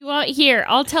Here,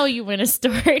 I'll tell you when to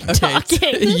start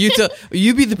talking.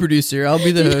 You be the producer. I'll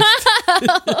be the host.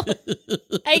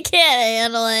 I can't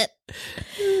handle it.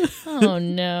 Oh,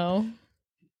 no.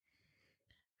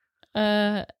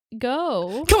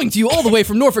 Go. Coming to you all the way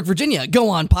from Norfolk, Virginia, Go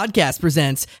On Podcast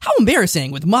presents How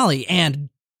Embarrassing with Molly and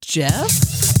Jeff.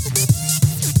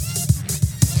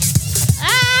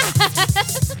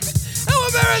 How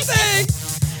embarrassing!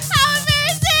 How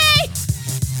embarrassing!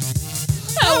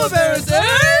 How embarrassing!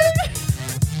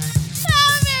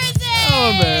 How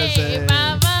embarrassing!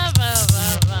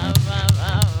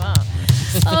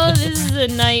 Oh, this is a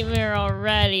nightmare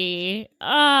already.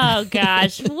 Oh,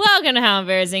 gosh. Welcome to How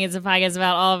Embarrassing. It's a podcast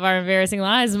about all of our embarrassing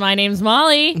lives. My name's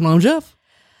Molly. I'm Jeff.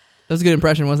 That was a good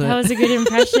impression, wasn't it? That was a good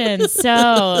impression.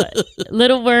 So,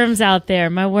 little worms out there,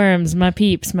 my worms, my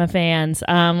peeps, my fans.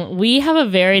 We have a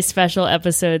very special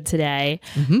episode today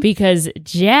because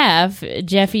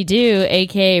Jeffy Doo,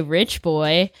 aka Rich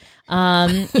Boy,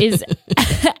 is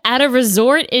at a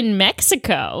resort in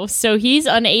Mexico. So he's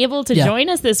unable to join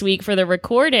us this week for the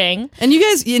recording. And you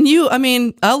guys,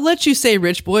 I'll let you say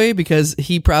Rich Boy because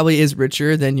he probably is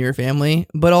richer than your family,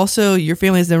 but also your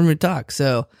family has never been talk.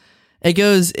 So it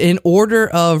goes in order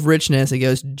of richness. It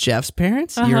goes Jeff's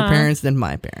parents, your parents, then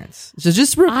my parents. So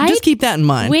just keep that in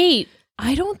mind. Wait,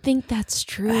 I don't think that's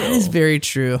true. That is very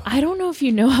true. I don't know if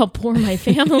you know how poor my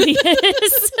family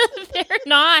is. They're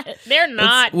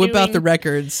not. Whip out the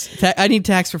records. I need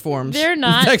tax reforms. They're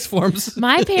not. Tax forms.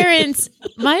 My parents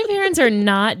are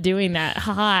not doing that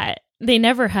hot. They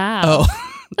never have. Oh.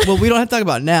 Well, we don't have to talk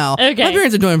about it now. Okay. My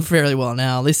parents are doing fairly well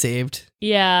now. They saved.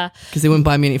 Yeah. Because they wouldn't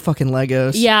buy me any fucking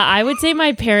Legos. Yeah, I would say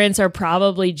my parents are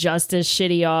probably just as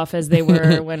shitty off as they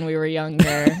were when we were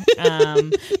younger.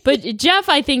 But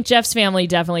I think Jeff's family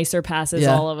definitely surpasses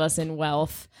all of us in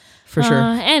wealth. For sure.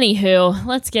 Anywho,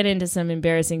 let's get into some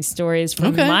embarrassing stories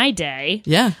from my day.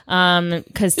 Yeah.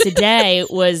 Because today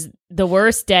was the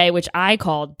worst day, which I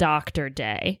call Doctor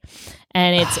Day.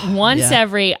 And it's once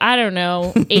every, 8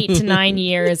 to 9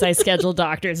 years, I schedule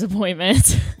doctor's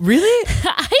appointments. Really?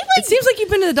 It seems like you've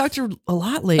been to the doctor a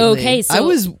lot lately. Okay, so I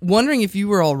was wondering if you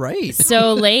were all right.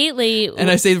 So lately, and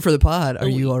I saved it for the pod. Are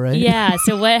you all right? Yeah.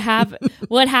 So what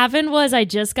happened was I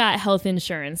just got health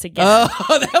insurance again. Oh,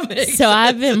 that makes sense. So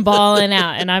I've been balling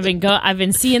out, and I've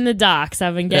been seeing the docs.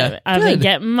 I've been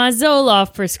getting my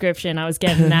Zoloft prescription. I was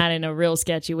getting that in a real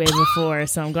sketchy way before,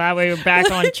 so I'm glad we were back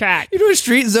on track. You're doing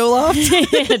street Zoloft?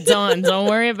 Don't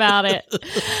worry about it.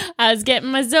 I got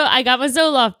my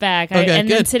Zoloft back. Then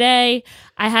today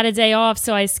I had a day off,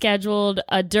 so I scheduled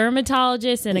a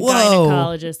dermatologist and a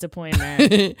gynecologist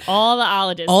appointment. All the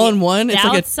ologists. All in one? The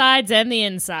outsides and the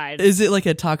insides. Is it like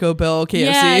a Taco Bell KFC?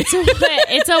 Yeah,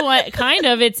 it's a kind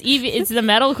of. It's the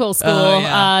medical school. Oh,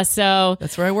 yeah. So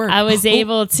that's where I work. I was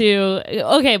able to.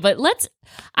 Okay, but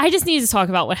I just need to talk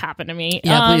about what happened to me.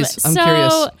 Yeah, please. I'm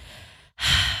curious.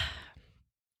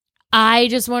 I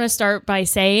just want to start by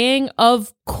saying,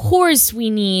 of course, we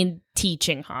need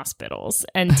teaching hospitals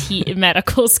and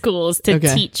medical schools to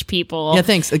teach people. Yeah,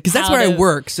 thanks. Because that's where I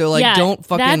work. So, don't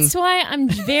fucking. That's why I'm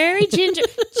very gingerly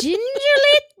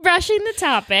brushing the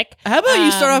topic. How about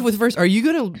you start off with first? Are you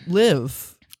going to live?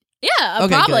 Yeah,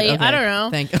 probably. Okay. I don't know.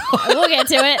 We'll get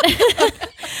to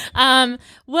it.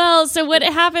 Well, so what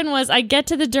happened was I get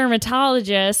to the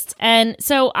dermatologist, and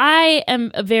so I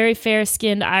am a very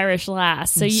fair-skinned Irish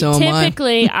lass. So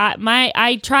typically,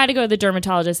 I try to go to the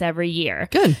dermatologist every year.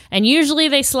 Good. And usually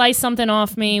they slice something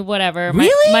off me, whatever.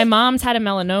 Really? My mom's had a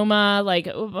melanoma. Like,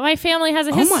 my family has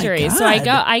a history, so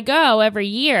I go every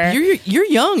year. You're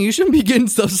young. You shouldn't be getting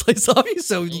stuff sliced off you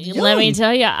so young. Let me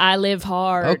tell you, I live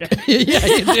hard. Okay. Yeah,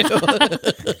 you do.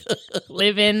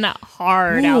 Living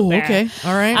hard out there. Okay.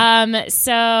 All right.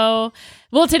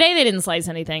 Well, today they didn't slice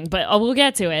anything, but we'll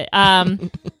get to it.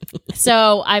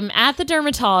 So I'm at the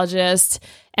dermatologist,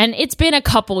 and it's been a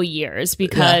couple years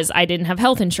because I didn't have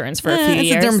health insurance for a few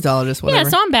years. It's a dermatologist, whatever. Yeah,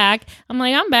 so I'm back. I'm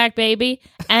like, I'm back, baby.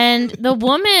 And the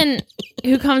woman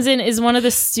who comes in is one of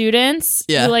the students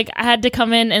who had to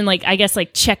come in and I guess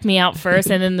check me out first,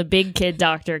 and then the big kid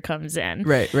doctor comes in.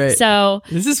 Right. So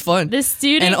this is fun. This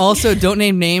student, and also don't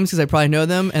name names because I probably know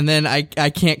them, and then I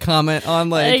can't comment on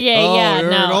no,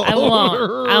 I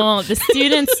won't.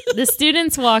 The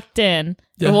students walked in.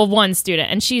 Yeah. Well, one student,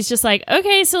 and she's just like,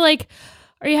 okay, so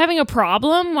are you having a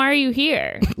problem? Why are you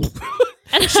here?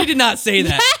 She did not say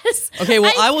that. Yes. Okay,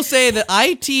 well, I will say that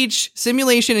I teach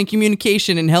simulation and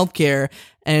communication in healthcare,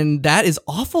 And that is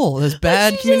awful. That's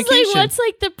bad communication. Just like, what's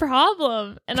like the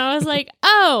problem? And I was like,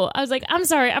 I'm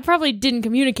sorry. I probably didn't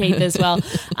communicate this well.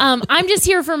 I'm just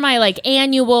here for my like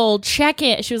annual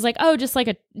check-in. She was like, oh,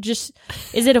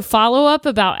 is it a follow-up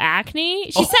about acne?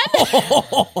 She said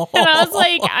that. And I was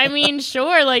like, I mean,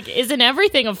 sure. Like, isn't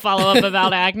everything a follow-up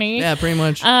about acne? Yeah, pretty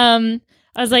much.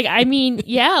 I was like, I mean,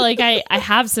 yeah, like I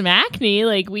have some acne,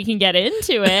 like we can get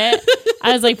into it.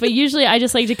 I was like, but usually I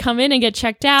just like to come in and get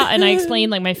checked out, and I explain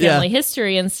like my family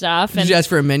history and stuff. Did you ask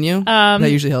for a menu? That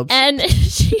usually helps. And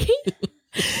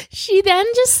she then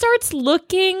just starts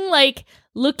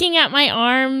looking at my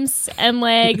arms and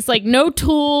legs, like no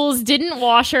tools, didn't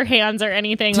wash her hands or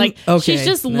anything. Like she's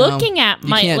just looking at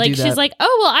my like she's like,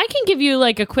 oh well, I can give you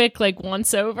like a quick like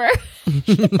once over.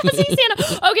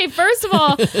 Okay, first of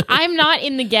all, I'm not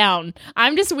in the gown.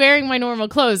 I'm just wearing my normal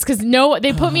clothes because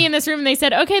they put me in this room and they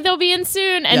said, okay, they'll be in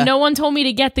soon, and no one told me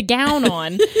to get the gown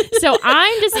on. So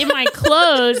I'm just in my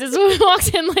clothes. This woman walks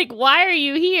in like, why are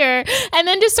you here? And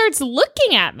then just starts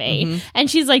looking at me, and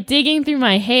she's like digging through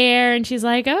my hair, and she's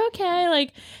like, okay,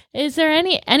 like, is there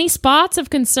any spots of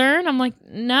concern? I'm like,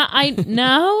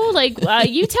 no, like,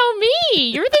 you tell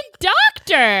me, you're the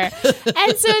doctor.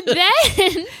 And so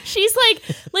then she's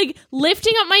like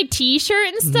lifting up my t-shirt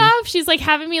and stuff. She's like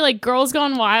having me like Girls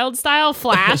Gone Wild style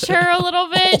flash her a little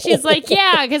bit. She's like,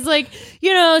 yeah, because like,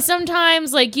 you know,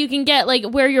 sometimes like you can get like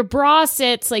where your bra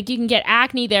sits, like you can get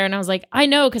acne there. And I was like, I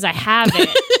know, because I have it.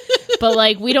 But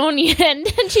like we don't need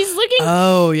it. And she's looking.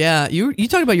 Oh yeah, you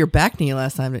talked about your back knee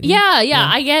last time, didn't you? Yeah.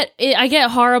 I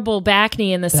get horrible back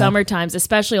knee in the summer times,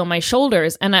 especially on my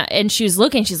shoulders. And she was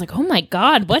looking. She's like, oh my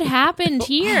god, what happened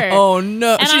here? Oh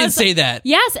no, and she didn't say that.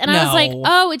 Yes, and I was like,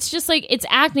 oh, it's just like it's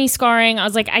acne scarring. I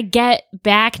was like, I get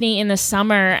back knee in the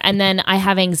summer, and then I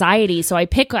have anxiety, so I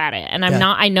pick at it, and I'm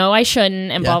not. I know I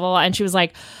shouldn't, and blah blah blah. And she was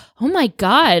like, oh my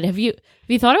god, have you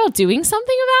thought about doing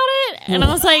something about it? And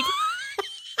I was like.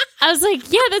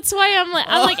 Yeah, that's why I'm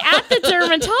like at the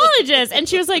dermatologist. And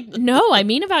she was like, no, I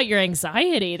mean about your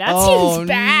anxiety. That seems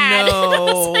bad.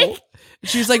 No.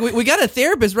 She was like, we got a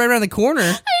therapist right around the corner. I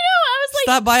know. I was like,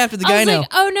 stop by after the gyno. Like,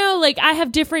 oh no, like I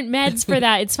have different meds for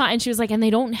that. It's fine. And she was like, and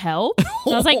they don't help. And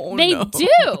I was like, they do.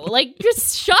 Like,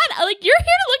 just shut up. Like, you're here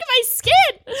to look at my skin.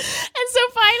 And so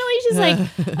finally she's like,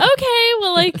 okay,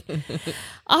 well, like,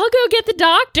 I'll go get the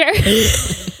doctor.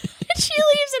 And she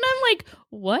leaves, and I'm like,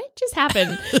 what just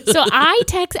happened? So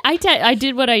I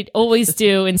did what I always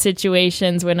do in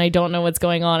situations when I don't know what's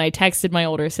going on. I texted my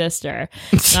older sister,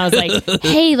 and I was like,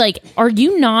 hey, like, are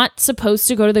you not supposed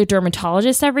to go to the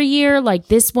dermatologist every year? Like,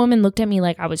 this woman looked at me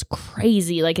like I was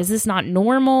crazy. Like, is this not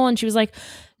normal? And she was like,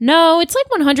 no, it's like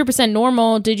 100%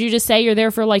 normal. Did you just say you're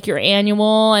there for like your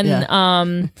annual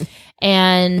and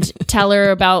tell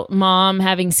her about mom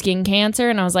having skin cancer?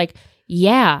 And I was like,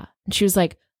 yeah. And she was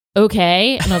like,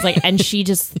 okay. And I was like, and she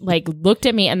just like looked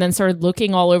at me and then started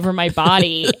looking all over my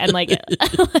body and like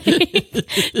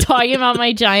talking about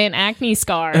my giant acne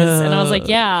scars. And I was like,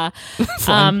 yeah.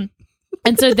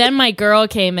 And so then my girl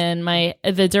came in,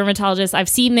 the dermatologist I've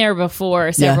seen there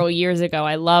before several years ago.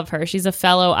 I love her. She's a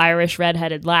fellow Irish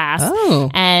redheaded lass. Oh.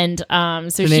 And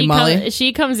so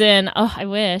she comes in. Oh, I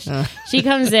wish. She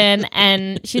comes in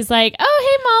and she's like, oh,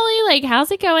 hey, Molly, like,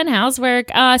 how's it going? How's work?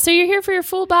 So you're here for your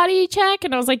full body check?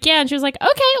 And I was like, yeah. And she was like,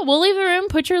 okay, we'll leave the room.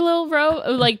 Put your little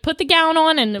robe, like, put the gown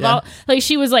on. And like,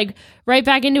 she was like, right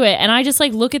back into it. And I just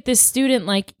like look at this student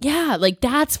like, yeah, like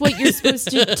that's what you're supposed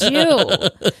to do.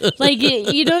 Like,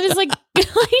 you know, just like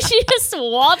she just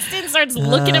waltzed in, starts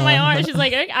looking at my arm. She's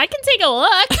like, I can take a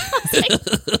look. I was like,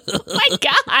 oh my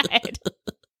God.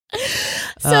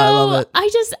 So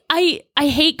I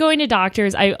hate going to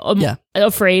doctors. I'm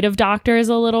afraid of doctors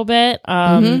a little bit.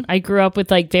 I grew up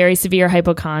with like very severe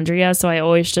hypochondria, so I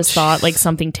always just thought like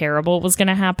something terrible was going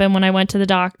to happen when I went to the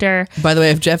doctor. By the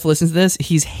way, if Jeff listens to this,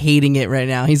 he's hating it right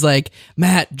now. He's like,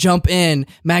 Matt, jump in.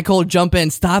 Matt Cole, jump in.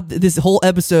 Stop. This whole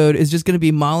episode is just going to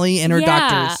be Molly and her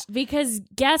doctors. Because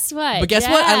guess what? But guess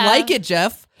what? I like it,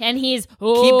 Jeff. And he's keep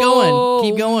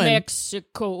going.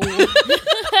 Mexico.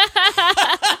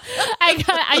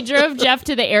 I drove Jeff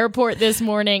to the airport this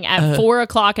morning at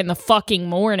 4:00 in the fucking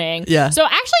morning. Yeah. So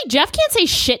actually, Jeff can't say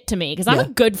shit to me because I'm a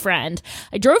good friend.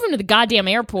 I drove him to the goddamn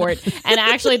airport, and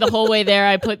actually the whole way there,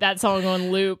 I put that song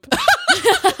on loop.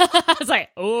 I was like,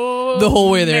 oh, the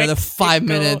whole way there, Mexico. The 5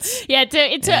 minutes.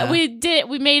 Yeah,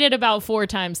 we made it about 4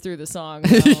 times through the song.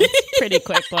 So pretty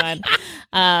quick one.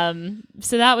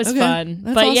 So that was fun.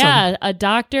 That's but awesome. Yeah,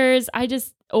 doctors, I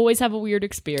just always have a weird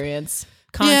experience.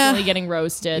 constantly getting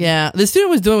roasted. Yeah, the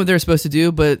student was doing what they were supposed to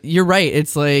do, but you're right.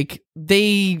 It's like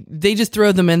they just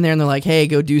throw them in there and they're like, "Hey,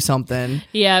 go do something."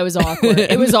 Yeah, it was awkward.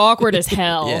 It was awkward as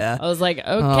hell. Yeah. I was like, okay.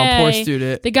 Oh, poor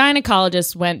student. The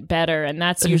gynecologist went better, and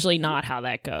that's usually not how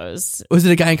that goes. Was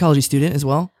it a gynecology student as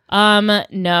well?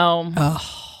 No.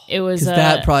 Oh. It was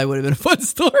that probably would have been a fun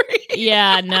story.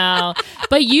 Yeah, no.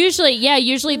 But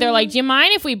usually they're like, do you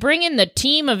mind if we bring in the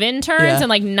team of interns? Yeah. And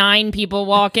like 9 people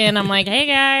walk in. I'm like, hey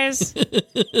guys,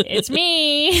 it's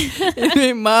me.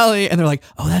 Molly. And they're like,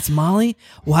 oh, that's Molly?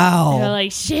 Wow. They're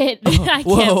like, shit, I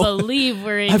can't believe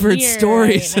we're in here. I've heard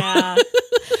stories. Right now.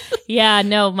 Yeah,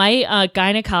 no, my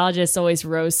gynecologist always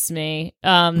roasts me.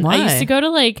 Why? I used to go to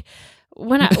like,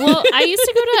 I used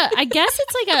to go to, I guess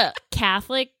it's like a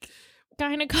Catholic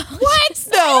gynecologist. What?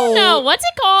 No. I don't know. What's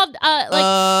it called?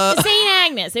 St.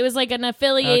 Agnes. It was like an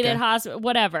affiliated hospital,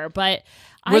 whatever. But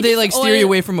were they like steer you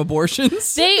away from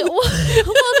abortions? They were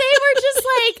just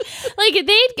like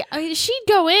she'd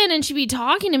go in and she'd be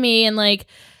talking to me it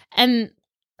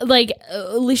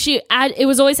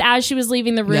was always as she was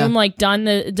leaving the room, like done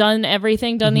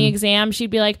the exam. She'd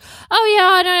be like, oh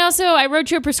yeah, and I wrote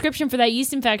you a prescription for that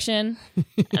yeast infection,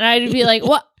 and I'd be like,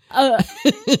 what?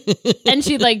 And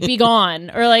she'd like be gone,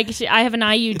 or like I have an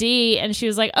IUD, and she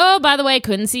was like, "Oh, by the way, I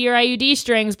couldn't see your IUD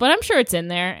strings, but I'm sure it's in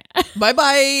there." Bye.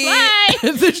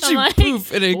 And then she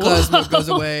poof, and a plasma goes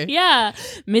away. Yeah,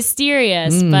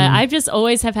 mysterious. But I've just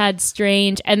always have had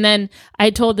strange. And then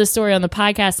I told the story on the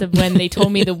podcast of when they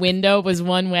told me the window was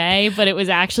one way, but it was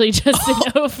actually just an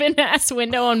open ass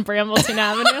window on Brambleton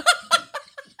Avenue.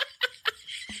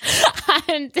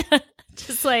 And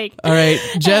just like, all right,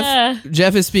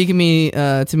 Jeff is speaking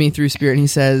to me through spirit, and he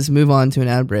says, "Move on to an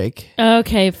ad break."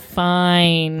 Okay,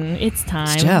 fine. It's time.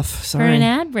 It's Jeff, sorry. For an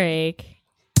ad break.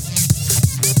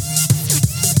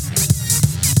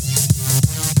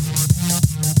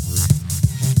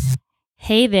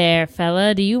 Hey there,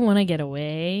 fella. Do you want to get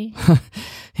away?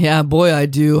 Yeah, boy, I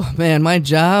do. Man, my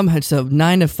job, it's a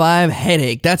 9 to 5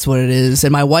 headache. That's what it is.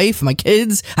 And my wife, my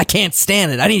kids, I can't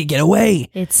stand it. I need to get away.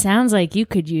 It sounds like you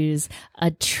could use a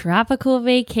tropical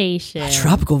vacation. A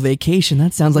tropical vacation?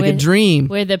 That sounds like a dream.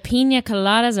 Where the pina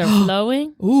coladas are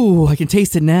flowing. Ooh, I can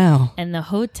taste it now. And the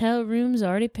hotel room's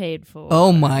already paid for.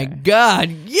 Oh my God,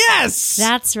 yes!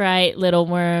 That's right, little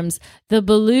worms. The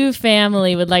Baloo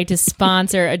family would like to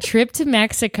sponsor a trip to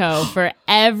Mexico for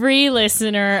every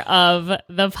listener of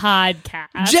the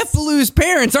podcast. Jeff Baloo's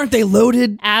parents, aren't they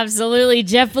loaded? Absolutely.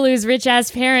 Jeff Baloo's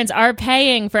rich-ass parents are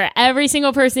paying for every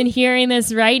single person hearing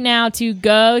this right now to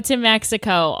go to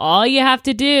Mexico. All you have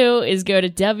to do is go to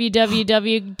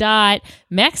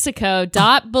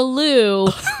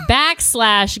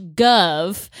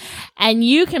www.mexico.baloo.gov and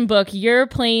you can book your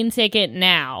plane ticket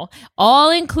now. All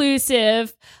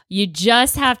inclusive. You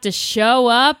just have to show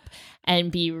up and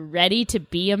be ready to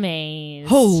be amazed.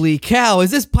 Holy cow,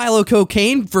 is this pile of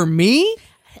cocaine for me?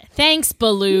 Thanks,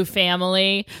 Baloo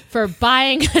family, for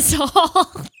buying us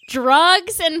all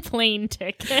drugs and plane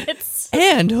tickets.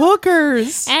 And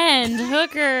hookers. And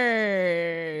hookers.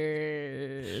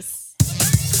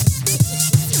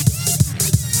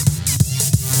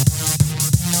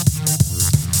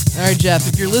 All right, Jeff,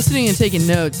 if you're listening and taking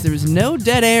notes, there was no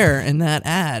dead air in that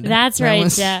ad. That's right,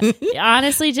 Jeff.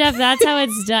 Honestly, Jeff, that's how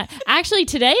it's done. Actually,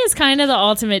 today is kind of the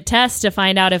ultimate test to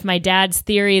find out if my dad's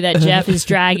theory that Jeff is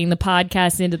dragging the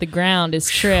podcast into the ground is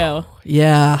true.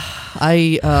 Yeah,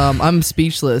 I'm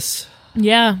speechless.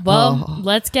 Yeah, well,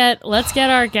 let's get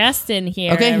our guest in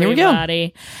here. Okay,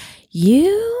 everybody. Here we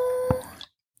go. You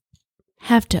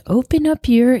have to open up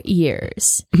your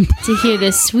ears to hear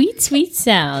the sweet, sweet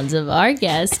sounds of our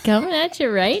guest coming at you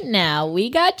right now.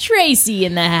 We got Tracy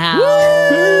in the house.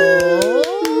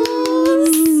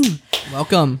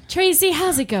 Welcome. Tracy,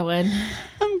 how's it going?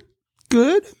 I'm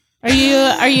good. Are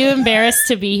you embarrassed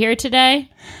to be here today?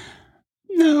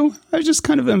 No, I was just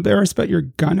kind of embarrassed about your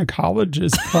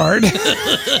gynecologist part.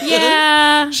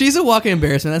 Yeah. She's a walking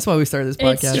embarrassment. That's why we started this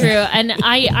podcast. It's true. And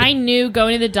I knew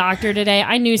going to the doctor today,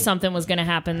 I knew something was going to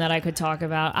happen that I could talk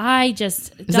about.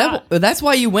 That's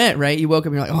why you went, right? You woke up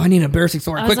and you're like, oh, I need an embarrassing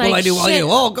story. Quick, what do I do while you?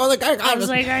 Oh, go to the gynecologist. I was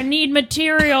like, I need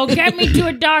material. Get me to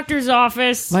a doctor's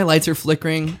office. My lights are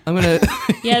flickering. I'm going to...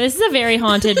 Yeah, this is a very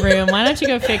haunted room. Why don't you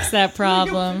go fix that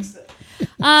problem?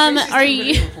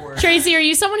 Tracy, are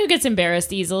you someone who gets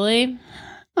embarrassed easily?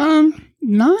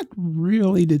 Not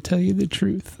really, to tell you the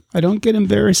truth. I don't get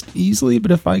embarrassed easily,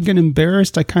 but if I get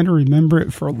embarrassed, I kind of remember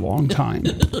it for a long time.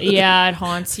 Yeah, it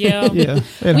haunts you. Yeah,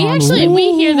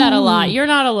 we hear that a lot. You're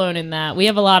not alone in that. We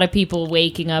have a lot of people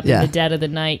waking up in the dead of the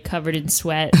night, covered in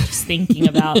sweat, just thinking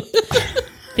about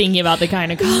the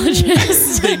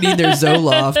gynecologist. They need their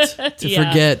Zoloft to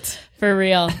forget. For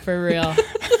real.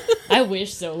 I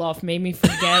wish Zoloft made me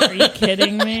forget. Are you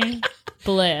kidding me?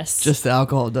 Bliss. Just the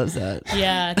alcohol does that.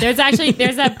 Yeah. There's that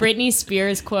Britney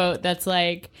Spears quote that's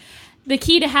like, the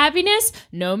key to happiness,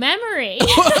 no memory.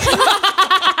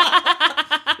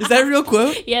 Is that a real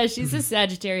quote? Yeah, she's a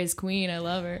Sagittarius queen. I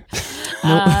love her.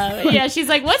 Yeah, she's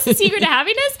like, what's the secret to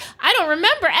happiness? I don't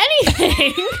remember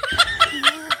anything.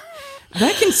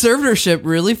 That conservatorship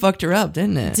really fucked her up,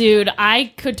 didn't it? Dude,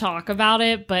 I could talk about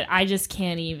it, but I just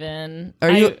can't even.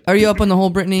 Are you up on the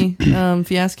whole Britney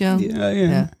fiasco?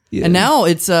 Yeah. And now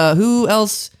it's who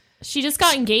else? She just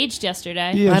got engaged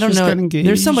yesterday. Yeah, I don't she's know. got engaged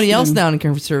There's somebody else and- down in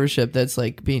conservatorship that's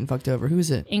like being fucked over. Who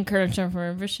is it? In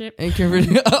conservatorship.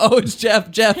 Oh, it's Jeff. I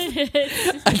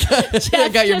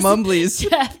got your mumblies.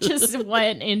 Jeff just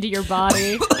went into your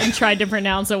body and tried to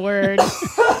pronounce a word.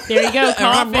 There you go,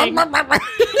 coughing.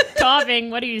 Coughing.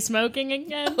 What are you smoking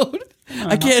again?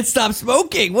 I can't stop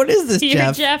smoking. What is this, You're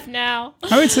Jeff? Jeff now.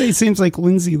 I would say it seems like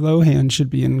Lindsay Lohan should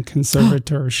be in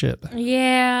conservatorship.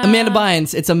 Yeah. Amanda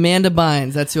Bynes. It's Amanda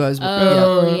Bynes. That's who I was.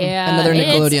 Oh, yeah. Another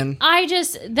Nickelodeon.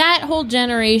 That whole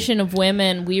generation of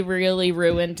women, we really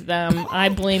ruined them. I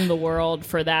blame the world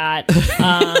for that.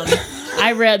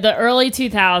 I read the early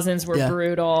 2000s were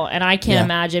brutal, and I can't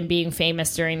imagine being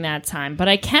famous during that time. But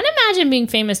I can imagine being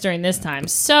famous during this time.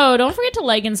 So don't forget to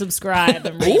like and subscribe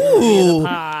and rate and review the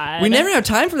pod. We never have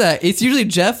time for that. It's usually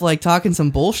Jeff like talking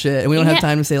some bullshit, and we don't have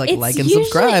time to say like and usually-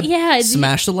 subscribe. yeah,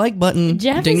 Smash the like button.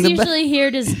 Jeff ding is the usually here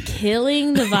just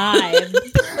killing the vibe.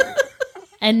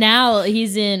 And now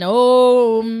he's in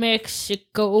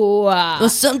Mexico. Or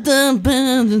something.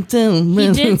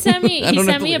 He did send me. I He don't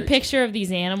know sent the me a lyrics. picture of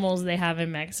these animals they have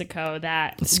in Mexico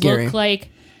that scary. look like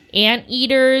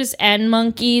anteaters and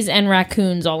monkeys and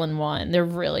raccoons all in one. They're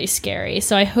really scary.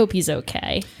 So I hope he's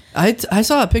okay. I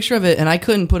saw a picture of it, and I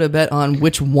couldn't put a bet on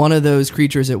which one of those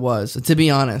creatures it was. To be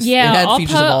honest, Yeah, it had I'll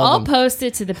features of all I'll of them. post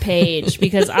it to the page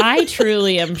because I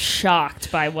truly am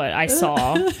shocked by what I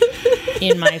saw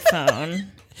in my phone.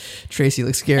 Tracy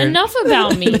looks scared. Enough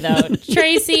about me, though.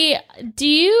 Tracy, do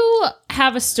you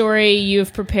have a story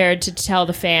you've prepared to tell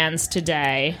the fans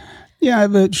today? Yeah, I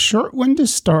have a short one to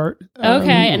start.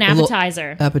 Okay, an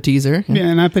appetizer. Appetizer. Yeah,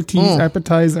 an appetizer. Yep,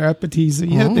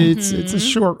 it's a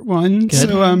short one.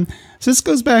 So this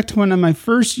goes back to when in my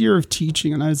first year of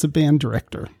teaching, and I was a band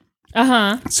director.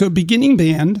 So beginning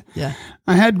band. Yeah.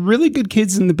 I had really good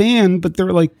kids in the band, but there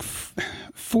were like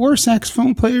 4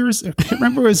 saxophone players. I can't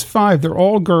remember, it was 5. They're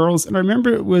all girls, and I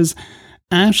remember it was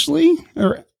Ashley,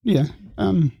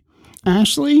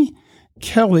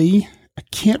 Kelly. I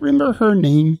can't remember her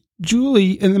name.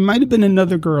 Julie, and there might have been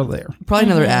another girl there. Probably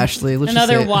another Ashley. Let's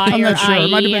Another just say Y I'm or not sure. It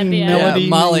might have IE at been the end. Melody. Yeah,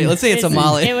 Molly. Let's say it's a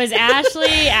Molly. It was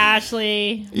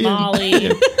Ashley,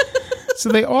 Molly. So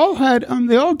they all had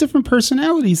different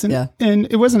personalities, and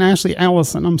it wasn't Ashley,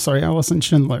 Allison. I'm sorry, Allison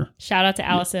Schindler. Shout out to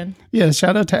Allison. Yeah,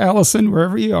 shout out to Allison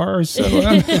wherever you are. So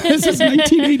this is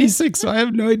 1986, so I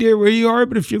have no idea where you are,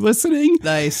 but if you're listening,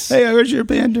 Nice. hey, I was your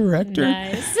band director.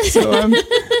 Nice.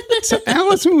 So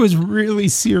Allison was really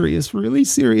serious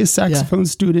saxophone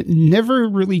student, never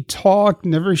really talked,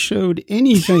 never showed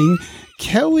anything.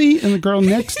 Kelly and the girl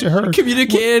next to her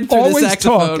Communicated through the always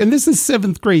saxophone. talk, and this is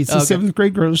 7th grade. So 7th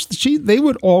grade girls, they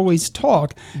would always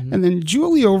talk. And then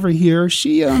Julie over here,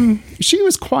 she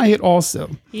was quiet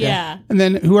also. Yeah. And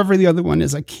then whoever the other one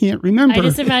is, I can't remember. I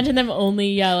just imagine them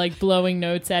only like blowing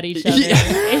notes at each other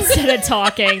instead of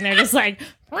talking. They're just like,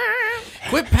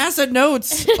 Quit passing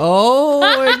notes. Oh,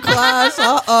 in class.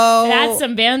 Uh-oh. that's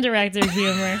some band director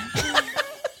humor.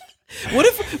 What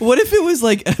if it was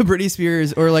like Britney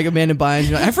Spears or like Amanda Bynes?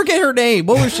 You're like, I forget her name.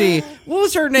 What was she? What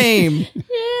was her name?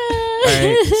 All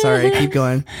right, sorry. Keep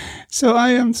going. So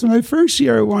so my first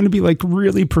year, I wanted to be like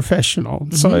really professional.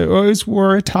 So I always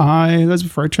wore a tie. That's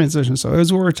before I transitioned. So I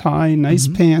always wore a tie, nice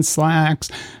pants, slacks,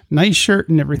 nice shirt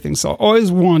and everything. So I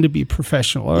always wanted to be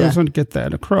professional. I always wanted to get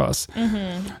that across.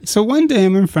 So one day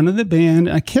I'm in front of the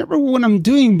band. I can't remember what I'm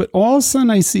doing, but all of a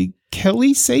sudden I see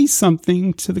Kelly say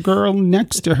something to the girl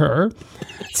next to her,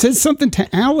 says something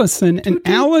to Allison, and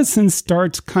Allison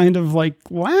starts kind of like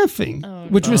laughing,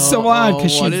 which was so odd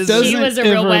because she doesn't She was a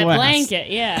real ever wet laugh. blanket,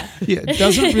 yeah. Yeah,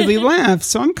 doesn't really laugh.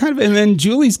 So I'm kind of, and then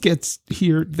Julie's gets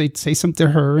here, they say something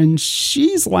to her, and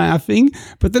she's laughing,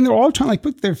 but then they're all trying to like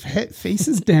put their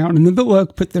faces down, and then they'll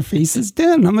look, put their faces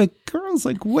down. And I'm like, girls,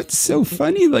 like, what's so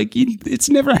funny? Like, it's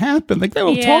never happened. Like, they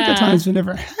will talk at times, we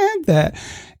never had that.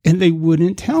 And they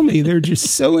wouldn't tell me. They're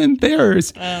just so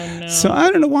embarrassed. Oh, no. So I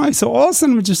don't know why. So all of a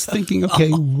sudden I'm just thinking, okay,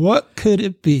 what could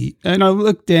it be? And I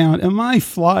look down and my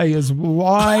fly is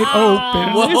wide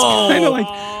open. And it's kind of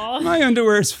like my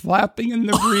underwear is flapping in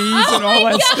the breeze and all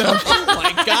that stuff. Oh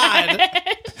my God.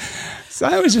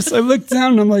 So I looked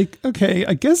down and I'm like, okay,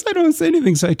 I guess I don't say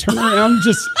anything. So I turn around and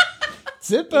just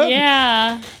zip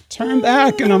up, turn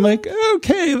back, and I'm like,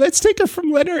 okay, let's take it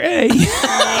from letter A.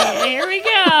 Here we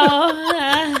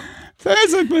go.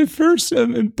 That's like my first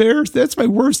that's my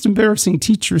worst embarrassing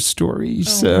teacher story.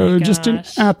 So just an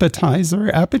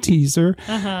appetizer. That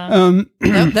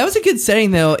was a good setting,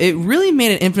 though. It really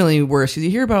made it infinitely worse because you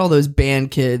hear about all those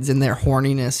band kids and their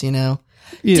horniness, you know?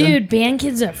 Yeah. Dude, band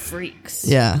kids are freaks.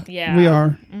 Yeah. We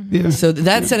are. Yeah. So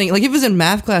that setting, like if it was in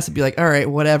math class, it'd be like, all right,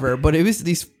 whatever. But it was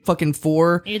these fucking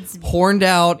four horned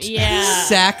out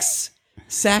sax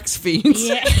fiends.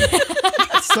 Yeah.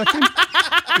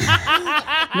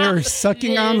 They were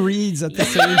sucking on reeds at the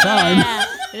same time.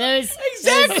 Those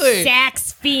Exactly.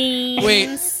 sax fiends.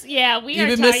 Wait. Yeah, we You've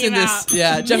are been missing talking about. this.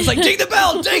 Yeah, Jeff's like, take the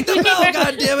bell, God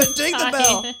damn it, take the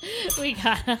bell. We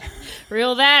gotta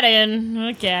reel that in.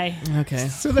 Okay. Okay.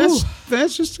 So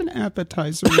that's just an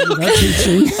appetizer. About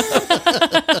teaching.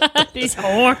 These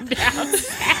horned out.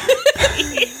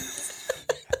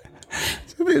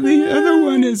 The other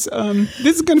one is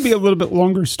this is going to be a little bit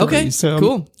longer story. Okay, so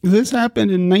cool. This happened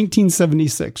in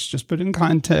 1976. Just put in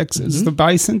context, it's the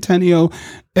bicentennial.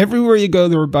 Everywhere you go,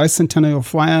 there were bicentennial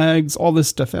flags, all this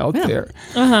stuff out there.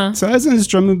 So I was in this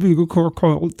drum and bugle corps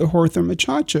called the Hawthorne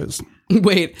Machachos.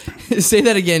 Wait, say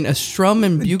that again. A strum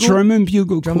and bugle? Drum and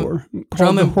bugle corps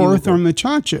called the Hawthorne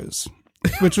Machachos.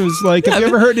 Which was like, have you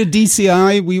ever heard of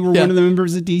DCI? We were one of the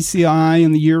members of DCI,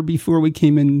 and the year before we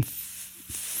came in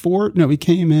we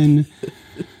came in.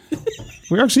 We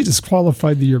were actually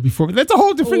disqualified the year before, but that's a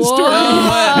whole different story.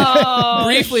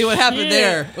 Briefly, what happened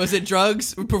there? Was it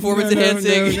drugs, performance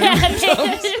enhancing?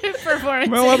 Performance.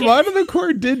 Well, a lot of the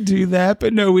corps did do that,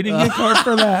 but no, we didn't get caught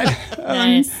for that.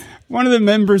 Nice. One of the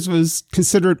members was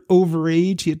considered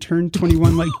overage. He had turned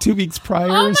 21 like 2 weeks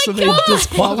prior, so they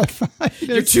disqualified.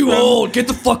 You're too old. Get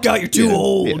the fuck out. You're too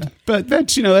old. Yeah. But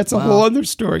that's that's a whole other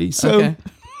story. So. Okay.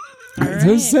 It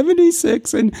was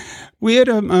 76, and we had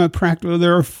a practice.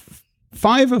 There were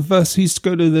 5 of us who used to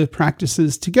go to the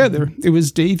practices together. It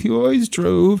was Dave, who always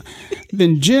drove,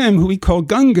 then Jim, who we called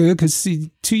Gunga, because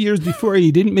 2 years before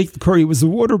he didn't make the corps, he was a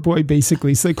water boy,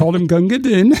 basically, so they called him Gunga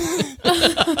Din.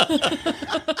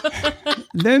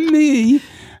 Then me,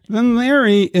 then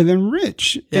Larry, and then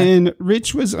Rich. Yeah. And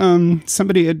Rich was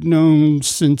somebody I'd known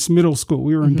since middle school.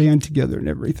 We were in band together and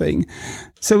everything.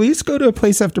 So we used to go to a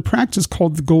place after practice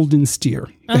called the Golden Steer.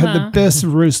 They had the best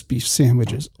roast beef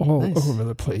sandwiches all over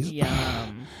the place.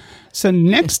 Yum. So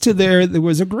next to there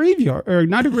was a graveyard, or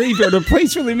not a graveyard, a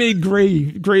place where they made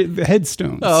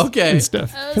headstones. Oh, okay. And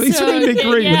stuff. A place where they made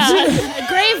graves. Yeah, a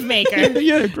grave maker.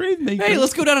 Yeah, a grave maker. Hey,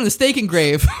 let's go down on the stake and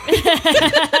grave.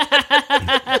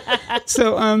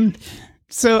 So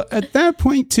at that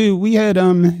point too, we had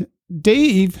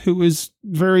Dave, who was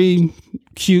very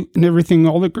cute and everything.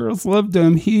 All the girls loved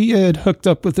him. He had hooked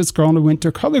up with this girl in the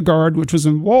Winter Color Guard, which was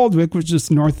in Waldwick, which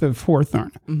is north of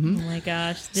Hawthorne. Oh my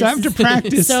gosh. So after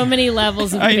practice, so many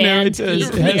levels of I know band it does.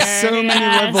 It here. has so many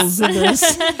levels of this.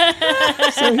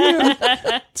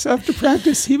 So after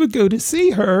practice, he would go to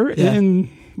see her, and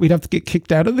we'd have to get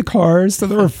kicked out of the cars. So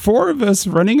there were 4 of us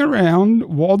running around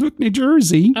Waldwick, New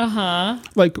Jersey.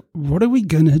 Like, what are we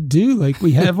going to do? Like,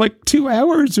 we have like 2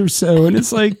 hours or so, and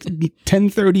it's like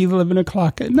 10:30, 11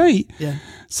 o'clock at night. Yeah.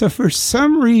 So for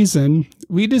some reason,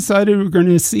 we decided we were going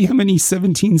to see how many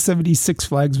 1776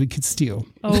 flags we could steal.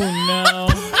 Oh, no.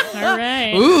 All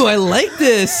right. Ooh, I like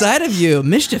this side of you.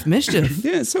 Mischief.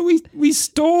 Yeah, so we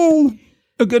stole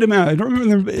a good amount. I don't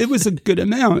remember. It was a good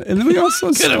amount. And then we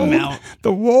also stole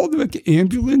the Waldwick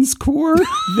Ambulance Corps.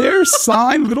 Their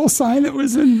little sign that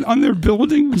was on their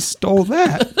building, we stole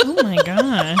that. Oh my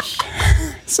gosh.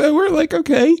 So we're like,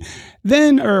 okay.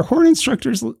 Then our horn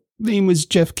instructor's name was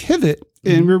Jeff Kivett.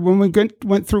 And when we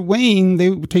went through Wayne, they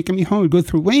were taking me home. We'd go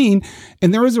through Wayne,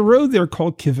 and there was a road there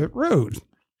called Kivett Road.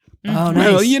 Oh,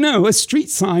 nice. Well, a street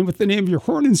sign with the name of your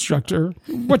horn instructor.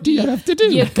 What do you have to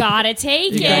do? You gotta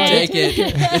take it. You gotta take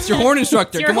it. It's your horn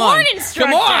instructor. It's your Come horn on.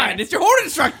 instructor. Come on. It's your horn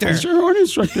instructor. It's your horn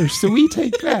instructor. So we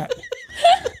take that.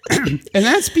 And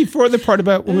that's before the part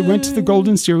about when we went to the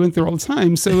Golden Steer, we went there all the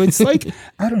time. So it's like,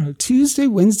 I don't know, Tuesday,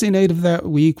 Wednesday night of that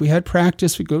week, we had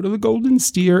practice. We go to the Golden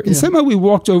Steer, and somehow we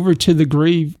walked over to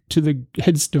the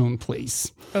headstone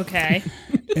place. Okay.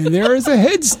 And there is a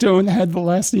headstone that had the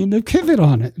last name of Kivett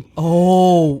on it.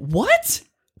 Oh, what?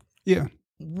 Yeah.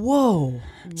 Whoa.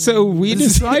 So we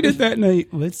decided that night,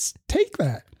 let's take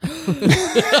that.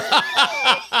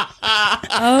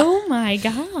 Oh my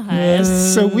God.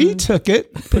 So we took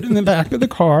it, put it in the back of the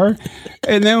car,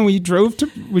 and then we drove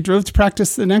to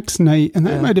practice the next night. And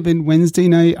that might have been Wednesday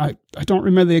night. I don't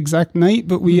remember the exact night,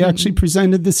 but we actually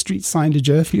presented the street sign to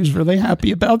Jeff. He was really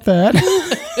happy about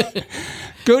that.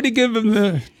 Go to give him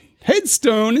the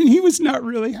headstone, and he was not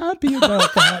really happy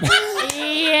about that.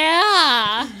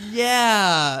 Yeah.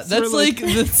 Yeah, that's we're like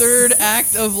the third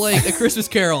act of like A Christmas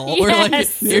Carol, where like,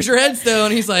 Yes. here's your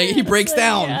headstone. He's like, he breaks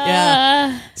down.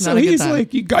 Yeah, it's So not a good he's time.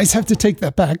 like, you guys have to take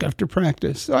that back after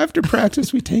practice. So after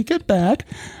practice, we take it back,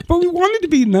 but we wanted to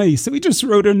be nice. So we just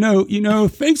wrote a note,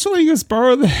 thanks for letting us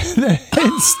borrow the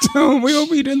headstone. We hope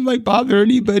we didn't like bother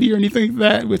anybody or anything like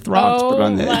that with rocks put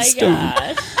on the headstone.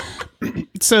 Gosh.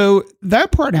 So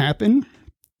that part happened.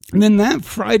 And then that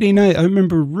Friday night, I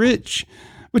remember Rich,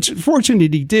 which unfortunately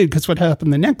he did, because what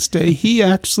happened the next day, he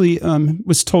actually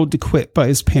was told to quit by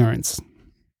his parents.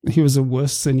 He was a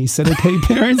wuss, and he said, okay,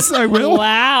 parents, I will.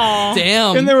 Wow.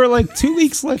 Damn. And there were like 2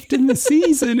 weeks left in the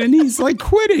season, and he's like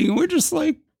quitting. We're just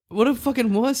like, What a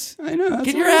fucking wuss. I know. that's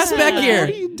Get what your I ass said. back here. What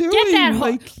are you doing? Get that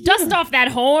Like, dust off that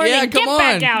horn Yeah, and come get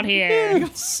back on. out here. yeah.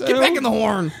 So, Get back in the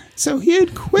horn. so he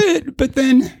had quit, but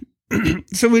then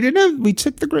so we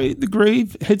took the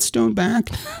grave headstone back,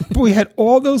 but we had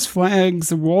all those flags,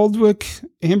 the Waldwick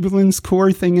Ambulance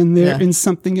Corps thing in there, Yeah. and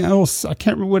something else. I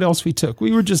can't remember what else we took.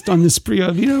 We were just on the spree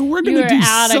of, we're You going to were do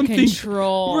out of something.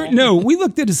 control. No, we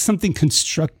looked at it as something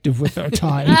constructive with our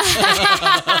time.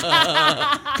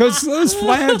 Because those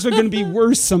flags are going to be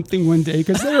worth something one day,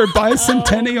 because they were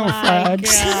bicentennial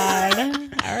flags. God.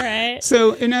 All right.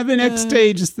 So, and now the next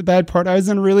day, just the bad part, I was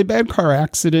in a really bad car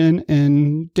accident,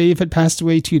 and Dave had passed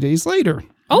away 2 days later.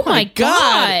 Oh my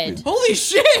God. Holy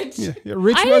shit. Yeah,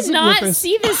 Rich I did wasn't not with us.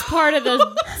 see this part of the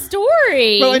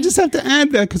story. Well, I just have to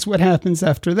add that because what happens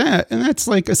after that, and that's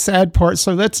like a sad part.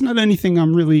 So that's not anything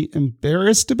I'm really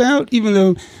embarrassed about, even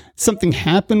though something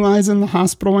happened when I was in the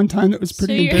hospital one time that was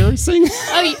pretty you're- embarrassing.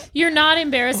 Oh, you're not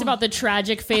embarrassed about the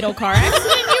tragic fatal car accident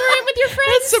you were in with your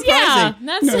friends? That's surprising.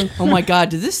 Yeah, that's Oh my God,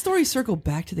 did this story circle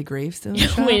back to the gravestone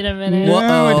shop? Wait a minute. What?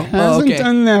 No, Oh, it hasn't okay.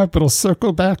 done that, but it'll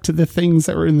circle back to the things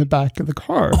that were in the back of the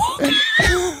car.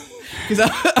 Because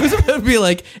I was about to be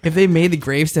like, if they made the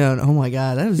gravestone, oh my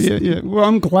God, that was... Yeah. Well,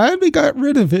 I'm glad we got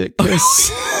rid of it,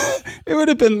 because it would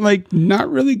have been like not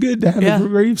really good to have Yeah. a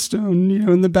gravestone,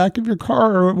 in the back of your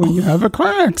car when you have a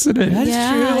car accident. That's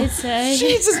Yeah, true. I'd say.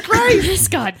 Jesus Christ. This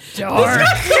got dark.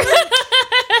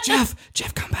 Jeff,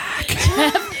 come back.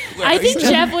 I think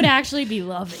Jeff would actually be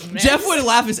loving this. Jeff would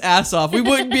laugh his ass off. We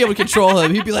wouldn't be able to control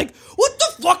him. He'd be like, what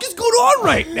the fuck is going on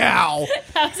right now?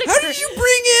 That was How did you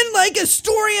bring in like a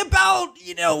story about,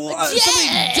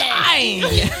 somebody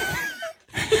dying?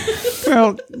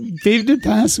 Well, Dave did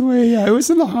pass away. I was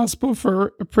in the hospital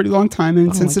for a pretty long time in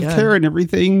intensive God. care and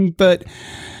everything. But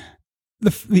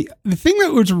the thing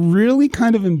that was really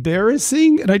kind of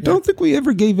embarrassing, and I don't think we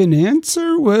ever gave an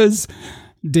answer, was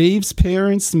Dave's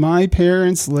parents, my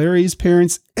parents, Larry's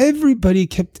parents. Everybody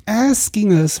kept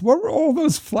asking us, what were all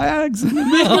those flags in the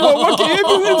middle? What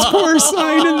ambulance corps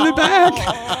sign in the back?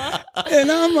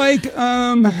 And I'm like,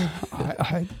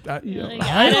 I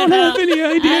don't have any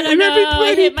idea. I don't know.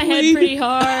 I hit my head pretty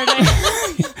hard.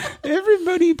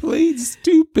 Everybody played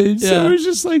stupid. So Yeah. it was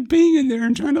just like being in there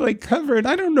and trying to like cover it.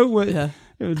 I don't know what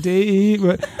Dave,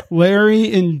 what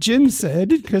Larry and Jim said,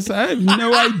 because I have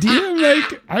no idea.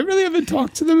 Like, I really haven't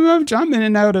talked to them much. I'm in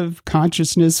and out of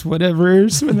consciousness, whatever.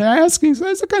 So when they're asking, so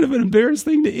that's a kind of an embarrassed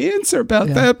thing to answer about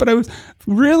that. But I was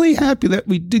really happy that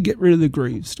we did get rid of the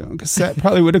gravestone, because that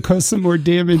probably would have caused some more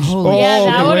damage. all Yeah,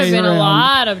 that the would way have been around. a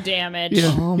lot of damage.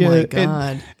 Yeah, Oh yeah, my and-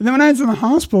 God. And then when I was in the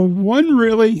hospital,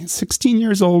 16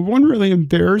 years old, one really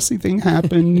embarrassing thing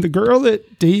happened. The girl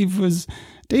that Dave was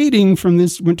dating from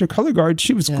this Winter Color Guard,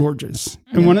 she was gorgeous.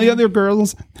 And one of the other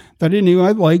girls that I knew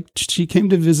I liked, she came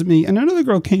to visit me. And another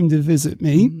girl came to visit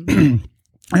me. And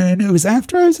it was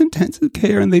after I was in intensive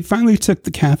care, and they finally took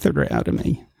the catheter out of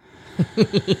me.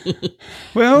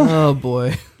 Well, Oh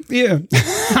boy. yeah.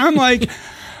 I'm like,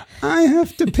 I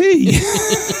have to pee.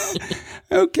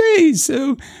 Okay,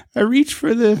 so I reach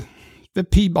for the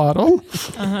pee bottle,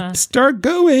 start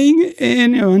going,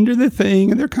 and under the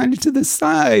thing, and they're kind of to the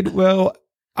side. Well,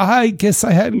 I guess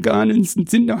I hadn't gone and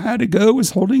didn't know how to go,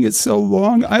 was holding it so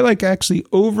long. I actually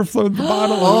overflowed the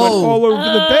bottle and went all over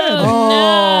the bed.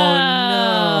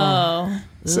 Oh, no.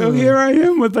 So here I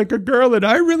am with like a girl that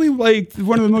I really liked,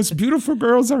 one of the most beautiful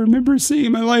girls I remember seeing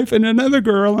in my life, and another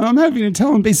girl, and I'm having to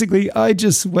tell him basically, I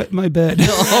just wet my bed.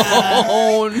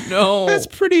 Oh no. That's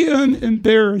pretty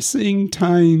embarrassing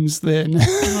times then.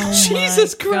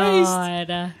 Jesus Christ.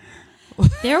 God.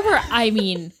 There were,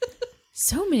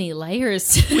 so many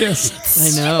layers.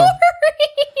 Yes. I know.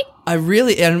 I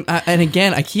really, and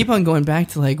again, I keep on going back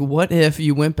to like, what if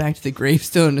you went back to the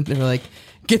gravestone and they were like,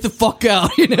 get the fuck out,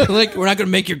 like, we're not going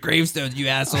to make your gravestones, you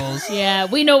assholes. Yeah,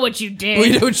 we know what you did. We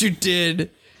know what you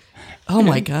did. Oh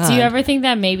my God. Do you ever think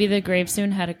that maybe the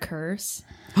gravestone had a curse?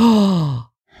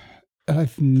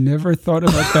 I've never thought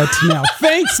about that till now.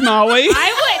 Thanks, Molly.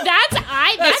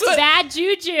 That's bad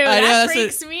juju. That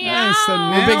freaks me out. So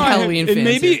We're big Halloween fans. And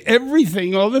maybe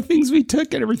everything, all the things we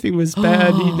took and everything was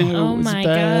bad, Oh was my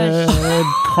bad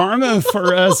karma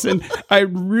for us. And I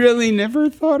really never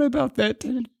thought about that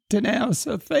to now.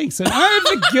 So thanks. And I have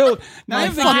the guilt. Now I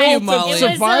have the guilt Molly. of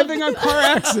surviving a car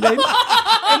accident.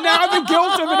 And now the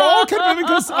guilt of it all coming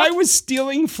because I was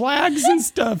stealing flags and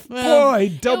stuff.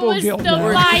 Boy, double guilt. It was the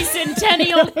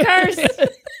bicentennial curse.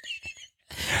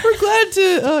 We're glad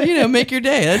to, make your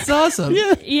day. That's awesome.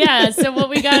 Yeah. So what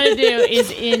we gotta do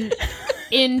is in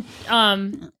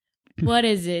what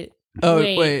is it? Oh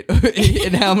wait.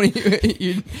 And how many?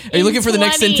 Are you looking for the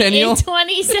next centennial? In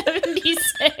 2076.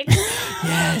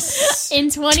 Yes. In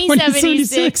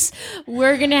 2076,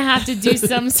 we're gonna have to do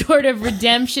some sort of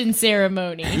redemption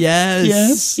ceremony.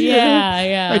 Yes.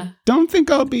 Yeah. I don't think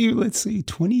I'll be,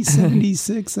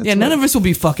 2076. Yeah, none of us will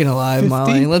be fucking alive, 50?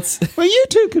 Molly. Well, you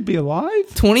two could be alive.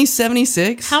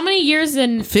 2076? How many years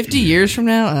in 50 years from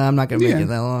now? I'm not going to make it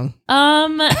that long.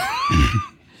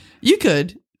 You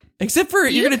could. Except for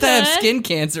you're going to die of skin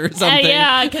cancer or something.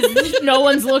 Yeah, because no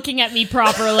one's looking at me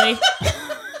properly.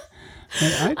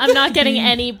 I'm not getting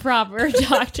any proper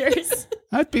doctors.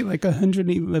 I'd be like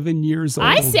 111 years old.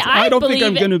 I don't think believe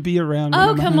I'm it. going to be around.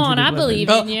 Oh, come on. I believe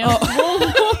in you.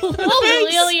 We'll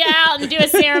wheel you out and do a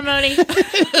ceremony.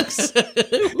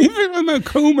 Even in a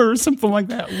coma or something like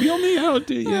that. Wheel me out.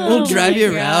 We'll drive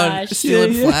you around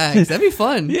stealing flags. That'd be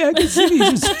fun. Yeah, I can see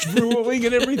you just drooling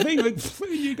and everything.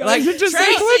 You guys are just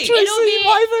Tracy, Tracy,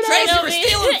 we're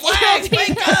stealing flags.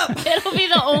 Wake up. It'll be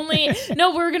the only...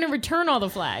 No, we're going to return all the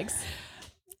flags.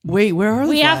 Wait, where are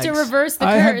the flags? We have to reverse the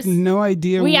curse. I have no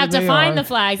idea. We have to find the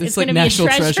flags. It's like going to be a national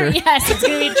treasure. treasure. Yes, it's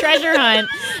going to be a treasure hunt.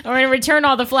 And we're going to return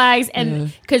all the flags.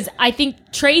 And because I think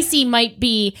Tracy might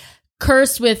be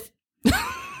cursed with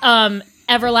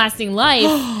everlasting life.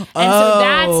 And so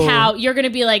that's how you're going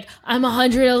to be like, I'm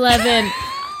 111.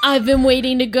 I've been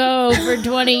waiting to go for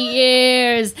 20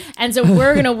 years. And so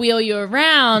we're going to wheel you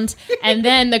around. And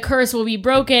then the curse will be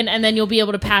broken. And then you'll be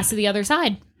able to pass to the other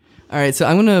side. All right, so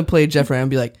I'm going to play Jeff around and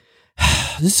be like,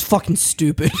 this is fucking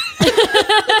stupid.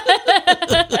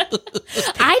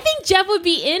 I think Jeff would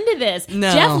be into this.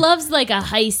 No. Jeff loves like a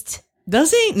heist.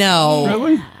 Does he? No.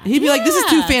 Really? He'd be like, this is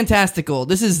too fantastical.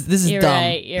 This is You're dumb.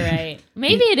 right. You're right.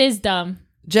 Maybe it is dumb.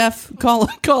 Jeff, call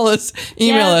us,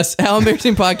 email us,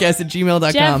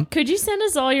 howembarrassingpodcast@gmail.com. Jeff, could you send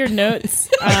us all your notes?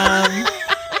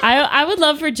 I would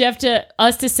love for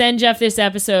us to send Jeff this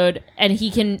episode and he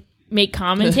can make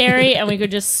commentary and we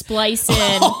could just splice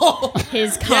in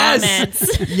his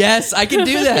comments. Yes, I can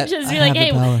do that. Just be like,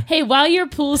 hey, while you're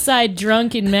poolside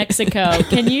drunk in Mexico,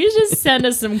 can you just send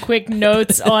us some quick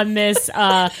notes on this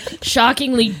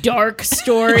shockingly dark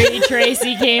story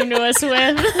Tracy came to us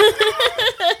with?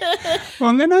 Well,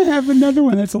 and then I have another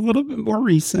one that's a little bit more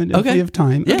recent if we have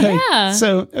time. Yeah. Okay. Yeah.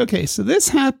 So this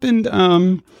happened,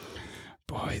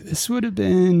 this would have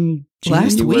been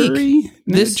Last January. week.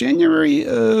 No, January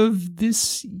of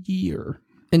this year.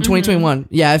 In 2021.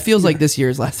 Yeah, it feels like this year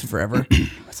has lasted forever.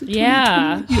 Was it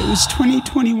Yeah. 2020? Yeah, it was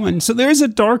 2021. So there's a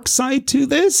dark side to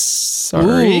this.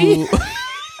 Sorry. Ooh.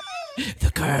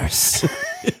 The curse.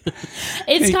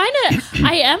 It's kind of,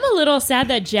 I am a little sad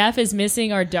that Jeff is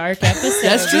missing our dark episode.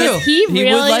 That's true. He He would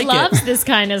really like loves it. this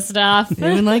kind of stuff. I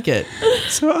didn't like it.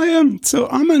 So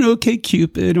I'm an okay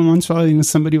Cupid, and once in a while,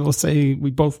 somebody will say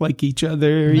we both like each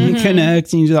other, you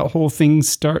connect, and you do that whole thing,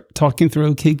 start talking through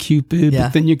okay Cupid, Yeah.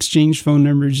 but then you exchange phone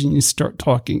numbers and you start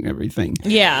talking and everything.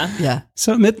 Yeah. Yeah.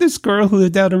 So I met this girl who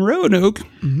lived out in Roanoke,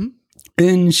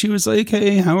 and she was like,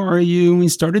 "Hey, how are you?" And we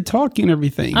started talking and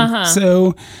everything.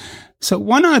 So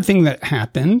one odd thing that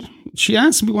happened, she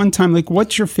asked me one time, like,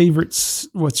 what's your favorite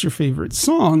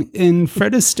song? And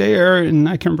Fred Astaire, and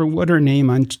I can't remember what her name,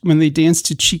 on when they danced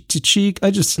to Cheek,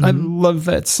 I love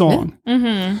that song.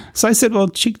 So I said, well,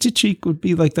 Cheek to Cheek would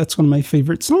be like, that's one of my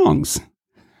favorite songs.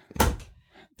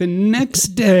 The next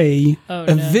day,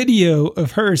 a video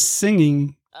of her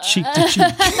singing cheek to cheek.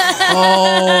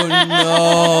 Oh,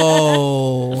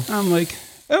 no. I'm like,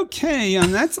 okay,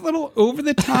 that's a little over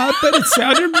the top, but it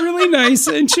sounded really nice.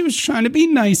 And she was trying to be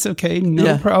nice. Okay,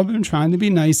 no problem, trying to be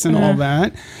nice and all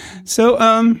that.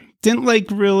 So, didn't like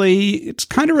really, it's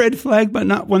kind of red flag, but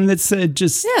not one that said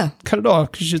just cut it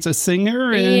off because she's a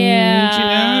singer and, you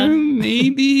know,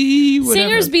 maybe whatever.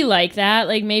 Singers be like that.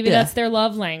 Like maybe that's their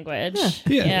love language.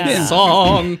 Yeah.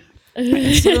 Song.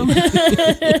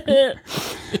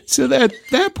 So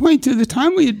that point, to the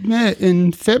time we had met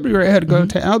in February, I had to go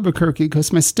to Albuquerque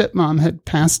because my stepmom had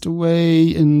passed away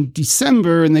in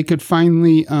December, and they could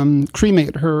finally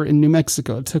cremate her in New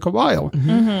Mexico. It took a while.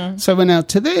 So I went out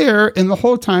to there, and the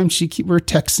whole time we're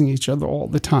texting each other all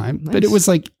the time. Nice. But it was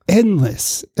like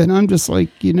endless. And I'm just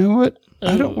like, you know what?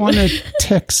 I don't want to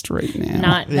text right now.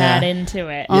 Not that into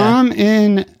it. I'm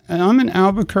in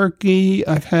Albuquerque.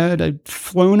 I'd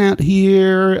flown out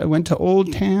here. I went to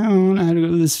Old Town. I had to go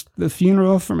to the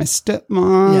funeral for my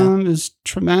stepmom. It was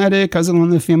traumatic. I was the one in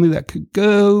the family that could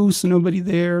go, so nobody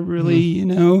there really, you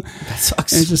know. That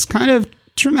sucks. And it's just kind of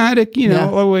traumatic, you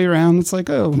know, all the way around. It's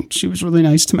like, oh, she was really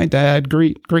nice to my dad.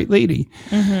 Great lady.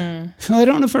 So I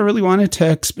don't know if I really want to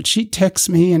text, but she'd text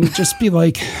me and it'd just be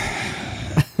like...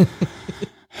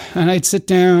 And I'd sit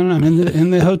down, I'm in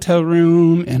the hotel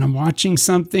room, and I'm watching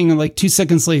something, and like 2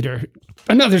 seconds later,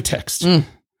 another text.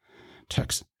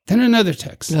 Text. Then another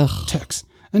text. Text.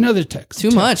 Another text.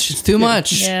 Too much. It's too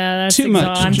much. Yeah, that's too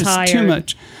much. I'm just tired. Too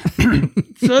much.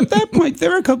 So at that point, there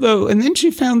were a couple, and then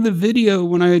she found the video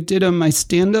when I did my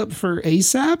stand-up for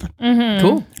ASAP.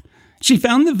 Cool. She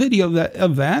found the video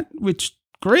of that, which...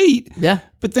 great. Yeah.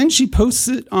 But then she posts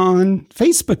it on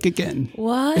Facebook again.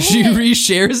 What? She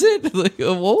reshares it? Like,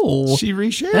 whoa. She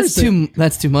reshares it.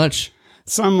 That's too much.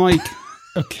 So I'm like,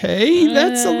 okay,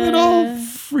 that's a little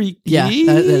freaky. Yeah,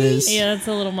 that is. Yeah, that's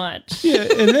a little much. Yeah,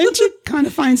 and then she kind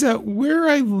of finds out where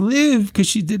I live because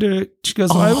she goes,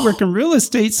 well, I work in real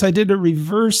estate, so I did a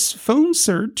reverse phone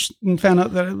search and found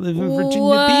out that I live in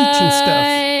Virginia Beach and stuff.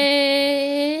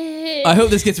 I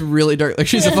hope this gets really dark. Like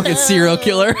she's a fucking serial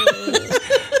killer.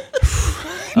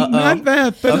 Not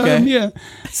that, but okay. Yeah.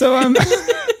 So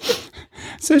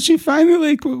so she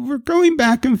finally we're going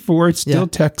back and forth, still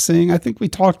texting. I think we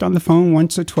talked on the phone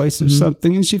once or twice or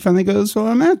something, and she finally goes, "Well,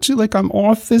 I'm actually I'm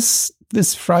off this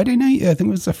Friday night. I think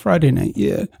it was a Friday night.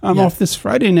 Yeah, I'm off this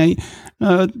Friday night.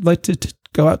 I'd like to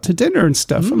go out to dinner and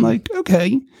stuff." I'm like,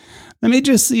 okay, let me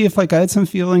just see if I had some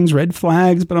feelings, red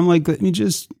flags, but I'm like, let me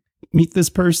just meet this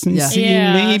person, see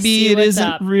maybe it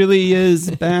isn't really as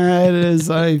bad as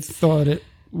I thought it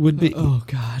would be. Oh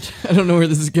God, I don't know where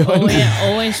this is going.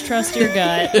 Always trust your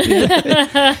gut.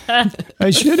 I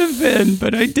should have been,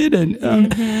 but I didn't.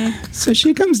 So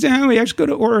she comes down. We actually go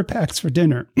to Orapax for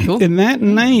dinner. Cool. And that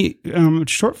night,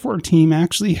 Short Form team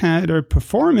actually had a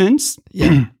performance.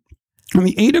 On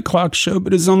the 8 o'clock show,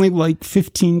 but it was only like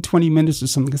 15, 20 minutes or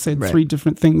something because they had 3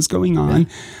 different things going on.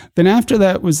 Then after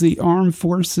that was the Armed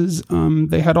Forces.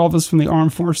 They had all of us from the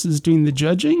Armed Forces doing the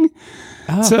judging.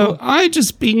 So I,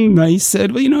 just being nice,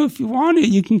 said, well, if you want it,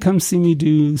 you can come see me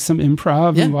do some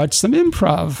improv and watch some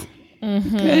improv.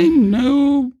 Okay,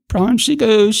 no problem. She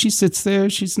goes, she sits there,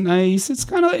 she's nice. It's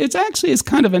kind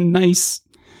of a nice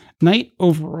night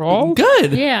overall.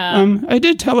 Good. Yeah. I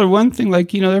did tell her one thing, there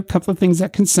are a couple of things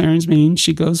that concerns me. And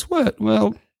she goes, what?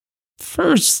 Well,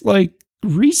 first,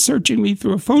 researching me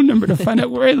through a phone number to find out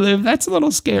where I live, that's a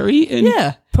little scary.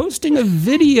 And posting a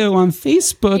video on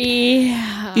Facebook,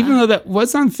 even though that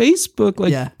was on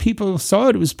Facebook, people saw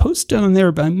it was posted on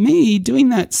there by me, doing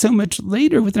that so much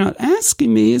later without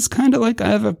asking me is kind of like I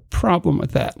have a problem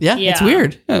with that. Yeah. It's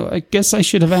weird. Oh, I guess I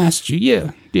should have asked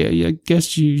you. Yeah, I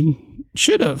guess you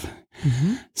should have.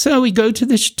 So we go to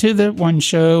the one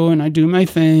show and I do my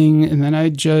thing, and then I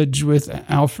judge with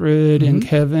Alfred and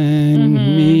Kevin,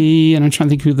 me, and I'm trying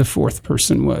to think who the fourth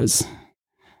person was.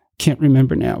 Can't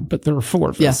remember now, but there were 4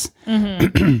 of us.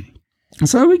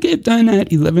 So we get done at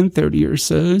 11:30 or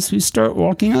so. So we start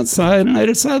walking outside, and I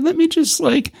decide, let me just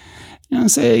walk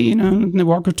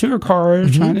her to her car,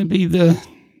 trying to be the,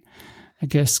 I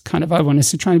guess, kind of, I want to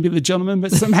say trying to be the gentleman,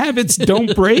 but some habits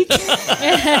don't break.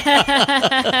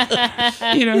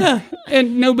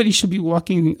 And nobody should be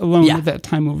walking alone at that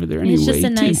time over there anyway. It's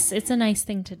a nice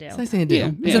thing to do. It's a nice thing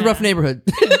to do. It's a rough neighborhood.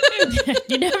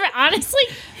 You never, honestly,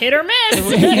 hit or miss.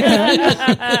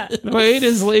 The way it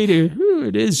is later. Ooh,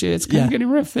 it is, it's kind of getting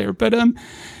rough there. But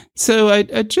so I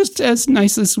just as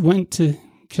nice as went to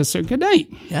kiss her goodnight.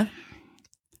 Yeah.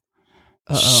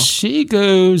 She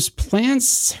goes,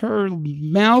 plants her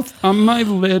mouth on my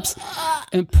lips,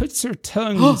 and puts her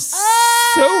tongue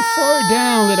so far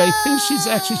down that I think she's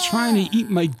actually trying to eat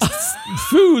my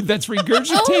food that's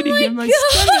regurgitating in my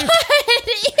stomach.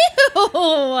 Ew.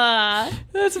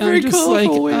 That's a very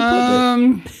colorful way to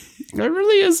put it. I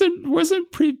really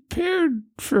wasn't prepared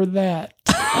for that.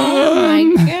 Oh my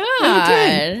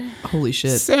God. Holy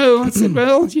shit. So I said,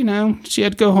 well, she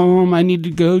had to go home. I need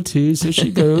to go too. So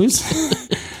she goes.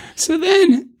 So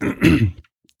then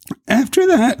after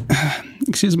that,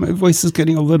 excuse me, my voice is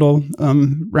getting a little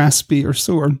raspy or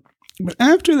sore. But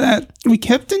after that, we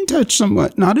kept in touch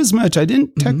somewhat. Not as much. I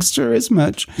didn't text her as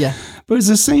much. Yeah. But it's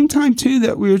the same time, too,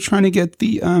 that we were trying to get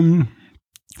the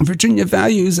Virginia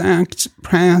Values Act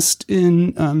passed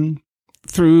in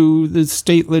through the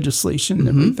state legislation and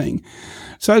everything.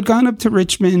 So I'd gone up to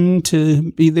Richmond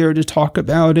to be there to talk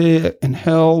about it and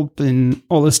help and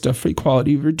all this stuff for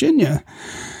Equality Virginia.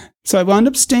 So I wound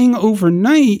up staying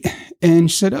overnight, and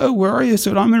she said, oh, where are you? I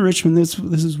said, I'm in Richmond. This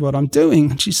is what I'm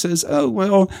doing. And she says, oh,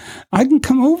 well, I can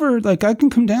come over. I can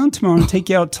come down tomorrow and take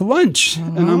you out to lunch.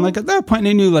 And I'm like, at that point,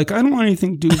 I knew, I don't want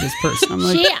anything to do with this person. I'm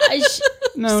like,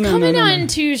 no. Coming on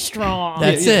too strong.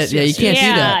 That's it. Yeah, you can't do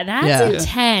that. That's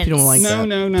intense. You don't like that.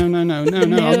 No.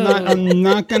 I'm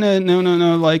not gonna. No.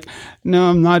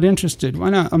 I'm not interested. Why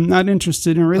not? I'm not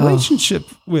interested in a relationship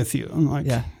with you. I'm like,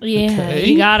 okay.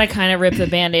 You gotta kind of rip the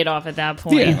Band-Aid off at that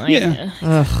point.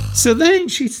 So then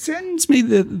she sends me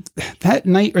that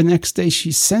night or next day.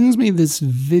 She sends me this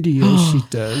video she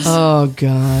does. Oh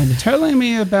God! Telling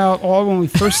me about when we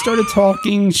first started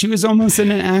talking. She was almost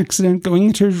in an accident going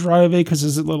into her driveway because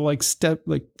there's a little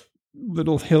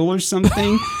little hill or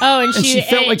something. And she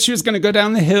felt like she was going to go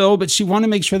down the hill, but she wanted to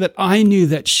make sure that I knew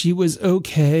that she was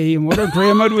okay and what her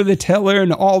grandmother would tell her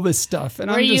and all this stuff. And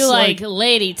were I'm just you like,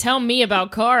 lady, tell me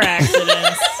about car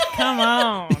accidents? Come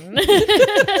on.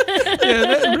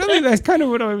 That's kind of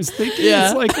what I was thinking. Yeah.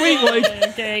 It's like, wait,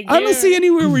 I don't see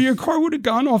anywhere where your car would have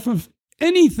gone off of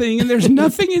anything, and there's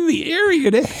nothing in the area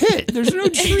to hit. There's no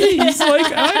trees.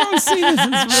 I don't see this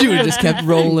as she would have just kept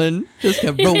rolling. So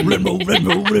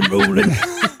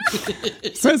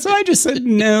I just said,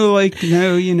 no,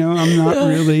 I'm not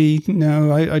really,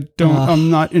 I don't,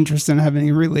 I'm not interested in having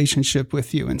a relationship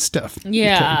with you and stuff.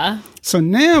 Yeah. Okay. So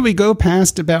now we go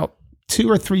past about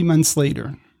 2 or 3 months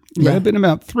later. It might have been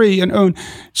about 3. And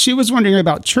she was wondering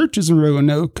about churches in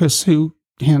Roanoke, because who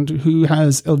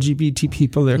has LGBT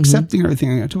people there accepting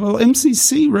everything. Well,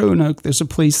 MCC Roanoke, there's a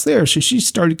place there. So she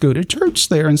started to go to church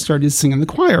there and started singing the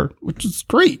choir, which is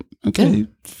great. Okay.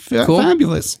 Yeah. Cool.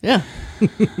 Fabulous. Yeah.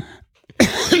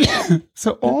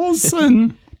 So all of a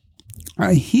sudden,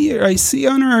 I see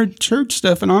on our church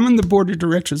stuff, and I'm on the board of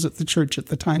directors at the church at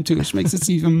the time too, which makes it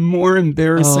even more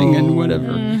embarrassing and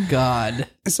whatever. God.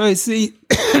 So I see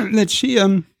that she,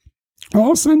 all of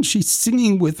a sudden she's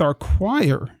singing with our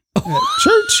choir at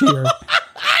church here.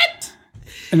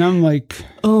 And I'm like,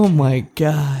 oh my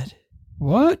God.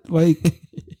 What?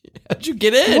 How'd you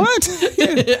get in? What?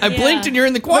 Yeah. I blinked and you're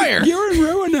in the choir. You're in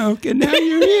Roanoke and now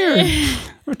you're here.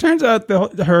 Well, it turns out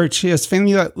she has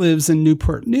family that lives in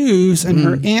Newport News, and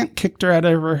her aunt kicked her out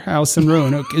of her house in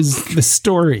Roanoke is the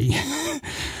story.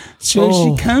 So she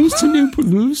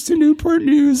moves to Newport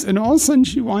News, and all of a sudden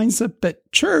she winds up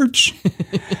at church,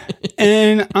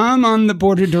 and I'm on the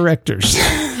board of directors.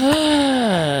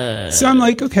 So I'm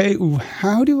like, okay,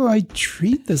 how do I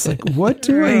treat this? What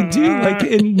do I do?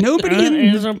 And nobody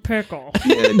is a pickle.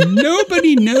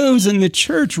 Nobody knows in the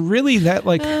church really that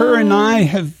her and I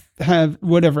have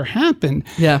whatever happened.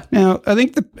 Yeah. Now, I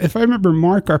think if I remember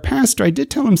Mark, our pastor, I did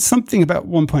tell him something about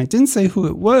one point. Didn't say who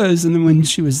it was. And then when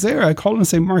she was there, I called him and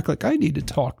say, Mark, I need to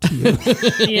talk to you.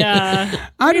 Yeah.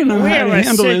 I don't know how to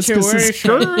handle this, because this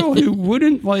girl who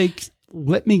wouldn't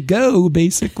let me go,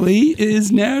 basically,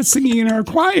 is now singing in our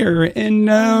choir.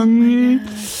 And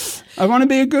I want to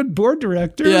be a good board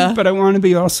director, but I want to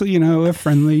be also, a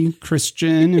friendly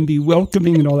Christian and be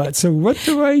welcoming and all that. So what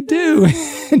do I do?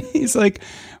 And he's like,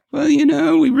 well, we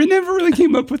never really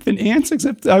came up with an answer,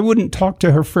 except I wouldn't talk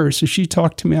to her first. If she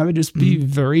talked to me, I would just be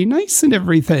very nice and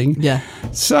everything. Yeah.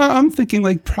 So I'm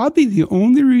thinking probably the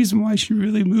only reason why she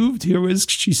really moved here was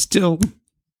she still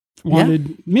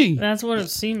wanted me. That's what it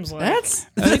seems like. That's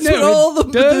what all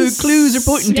the clues are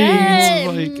pointing to. Yeah,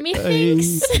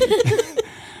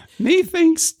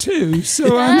 methinks too.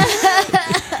 So I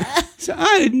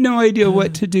had no idea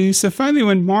what to do. So finally,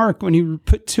 when he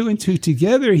put 2 and 2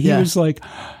 together, he was like,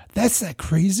 that's that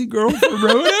crazy girl from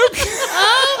Roanoke.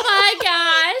 Oh my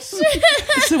gosh.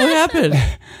 So what happened?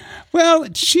 Well,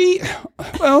 she's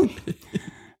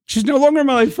no longer in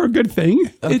my life for a good thing.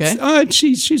 Okay.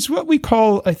 She's what we would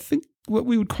call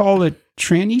a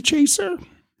tranny chaser.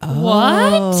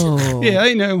 What? Yeah,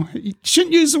 I know. You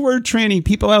shouldn't use the word tranny.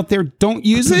 People out there don't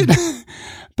use it.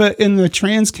 But in the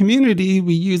trans community,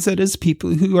 we use it as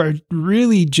people who are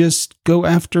really just go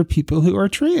after people who are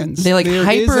trans. They like There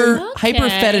hyper Okay.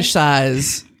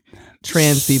 fetishize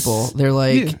trans people. They're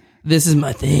like, Yeah. this is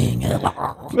my thing.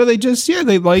 Well, they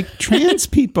like trans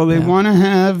people. They want to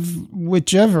have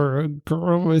whichever, a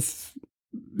girl with,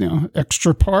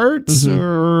 extra parts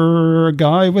or a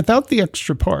guy without the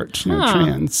extra parts,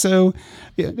 trans. So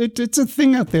yeah, it's a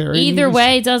thing out there. Either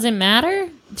way, it doesn't matter.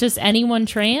 Just anyone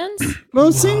trans? Well,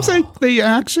 it seems like they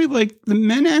actually the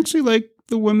men actually like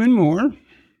the women more.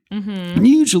 Mm-hmm.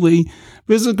 Usually,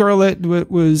 there's a girl that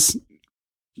was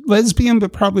lesbian,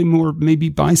 but probably more maybe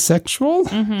bisexual.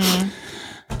 Mm-hmm.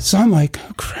 So I'm like,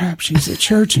 oh crap, she's at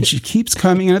church and she keeps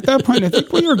coming. And at that point, I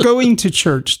think we were going to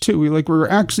church too. We were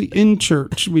actually in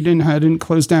church. We hadn't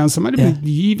closed down. So it might have been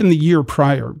even the year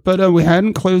prior, but we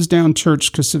hadn't closed down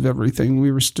church because of everything.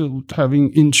 We were still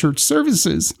having in-church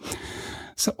services.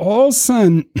 So all of a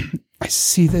sudden, I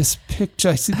see this picture.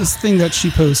 I see this thing that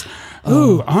she posts.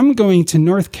 Oh, I'm going to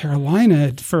North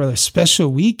Carolina for a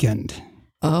special weekend.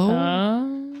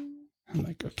 I'm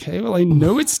like, okay, well, I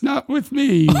know it's not with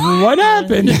me. What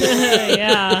happened?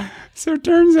 Yeah. So it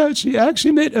turns out she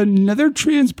actually met another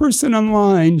trans person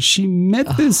online. She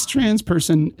met this trans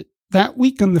person that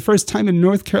weekend, the first time in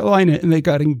North Carolina, and they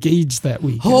got engaged that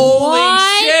weekend. Holy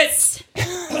shit!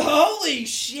 Holy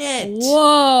shit!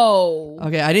 Whoa.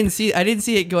 Okay, I didn't see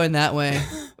it going that way,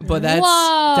 but that's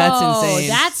insane.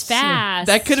 That's fast.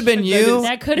 That could have been you.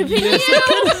 That could have been you.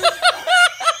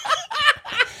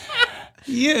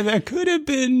 Yeah, that could have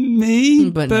been me,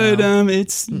 but no.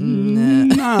 it's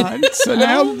not. So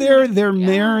now they're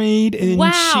married, and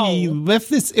Wow. she left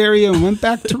this area and went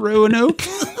back to Roanoke.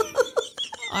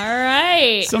 All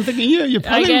right. So I'm thinking, you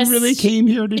probably guess really came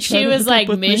here to try She to was hook like,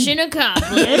 up with me. mission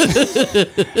accomplished.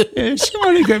 Yeah, she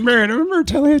wanted to get married. I remember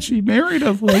telling her she married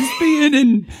a lesbian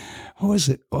in, what was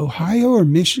it, Ohio or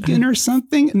Michigan or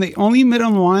something? And they only met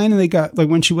online, and they got,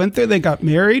 when she went there, they got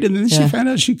married, and then she found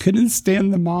out she couldn't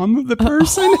stand the mom of the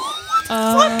person.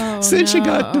 So she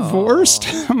got divorced.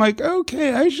 I'm like,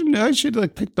 okay, I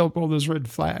should picked up all those red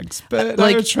flags, but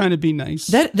I was trying to be nice.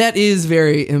 That is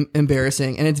very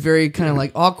embarrassing, and it's very kind of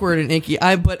like awkward and icky.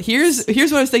 But here's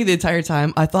what I was thinking the entire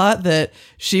time. I thought that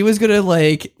she was gonna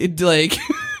like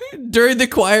during the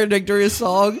choir, during a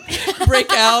song,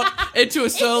 break out into a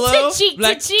solo, cheek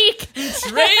like, to cheek.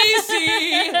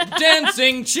 Tracy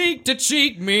dancing cheek to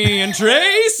cheek, me and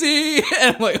Tracy,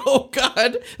 and I'm like, oh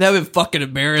god, that would be fucking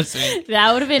embarrassing.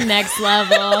 That would have been next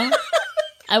level.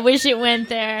 I wish it went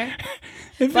there.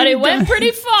 But it went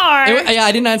pretty far. Yeah,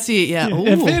 I did not see it. Yeah,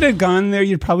 If it had gone there,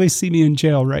 you'd probably see me in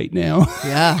jail right now.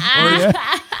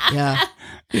 yeah, yeah.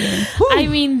 I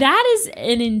mean, that is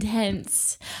an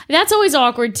intense. That's always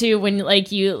awkward too when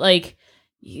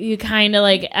you kind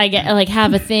of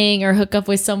have a thing or hook up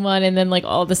with someone, and then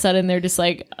all of a sudden they're just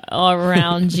all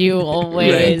around you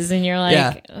always, and you're like,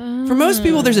 yeah. For most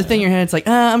people, there's a thing in your head. It's like,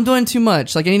 I'm doing too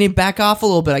much. Like, I need to back off a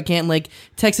little bit. I can't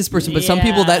text this person. But some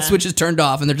people, that switch is turned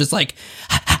off, and they're just like,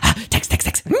 text.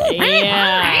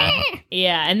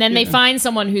 Yeah, and then they find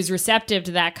someone who's receptive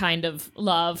to that kind of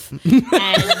love,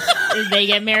 and they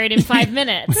get married in 5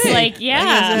 minutes.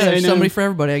 There's somebody for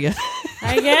everybody, I guess.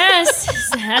 I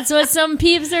guess that's what some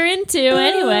peeps are into.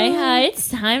 Anyway, it's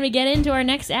time to get into our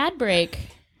next ad break.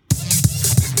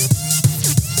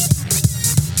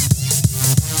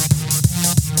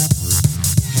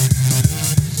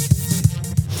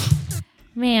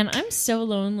 Man, I'm so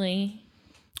lonely.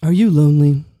 Are you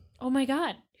lonely? Oh my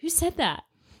God, who said that?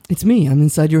 It's me. I'm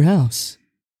inside your house.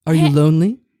 Are you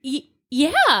lonely?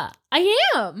 Yeah, I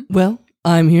am. Well,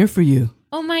 I'm here for you.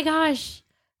 Oh my gosh.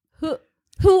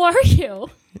 Who are you?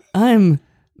 I'm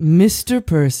Mr.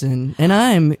 Person, and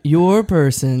I'm your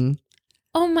person.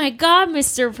 Oh my God,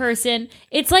 Mr. Person.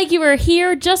 It's like you were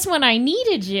here just when I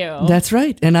needed you. That's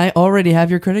right. And I already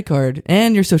have your credit card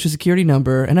and your social security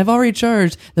number, and I've already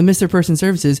charged the Mr. Person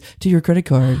services to your credit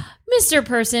card. Mr.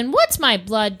 Person, what's my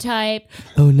blood type?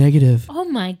 Oh, negative. Oh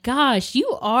my gosh,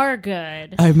 you are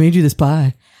good. I've made you this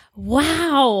pie.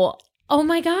 Wow. Oh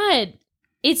my God.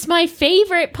 It's my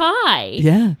favorite pie.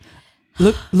 Yeah.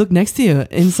 Look next to you,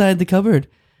 inside the cupboard.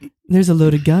 There's a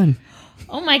loaded gun.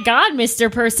 Oh my God, Mr.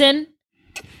 Person.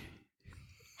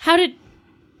 How did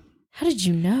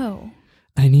you know?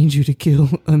 I need you to kill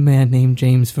a man named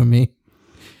James for me.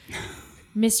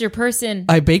 Mr. Person.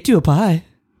 I baked you a pie.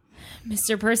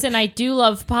 Mr. Person, I do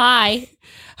love pie.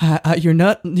 You're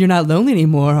not lonely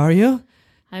anymore, are you?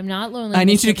 I'm not lonely. I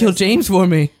need Mr. you to kill Person. James for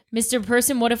me. Mr.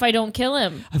 Person, what if I don't kill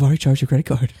him? I've already charged your credit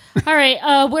card. All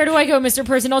right, where do I go, Mr.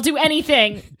 Person? I'll do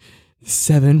anything.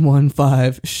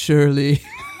 715 Shirley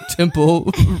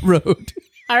Temple Road.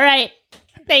 All right.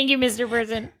 Thank you, Mr.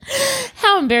 Person.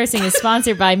 How Embarrassing is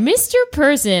sponsored by Mr.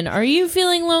 Person. Are you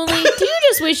feeling lonely? Do you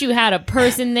just wish you had a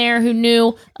person there who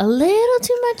knew a little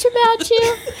too much about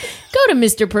you? Go to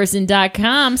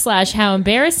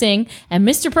mrperson.com/howembarrassing and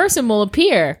Mr. Person will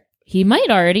appear. He might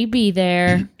already be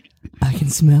there. I can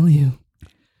smell you.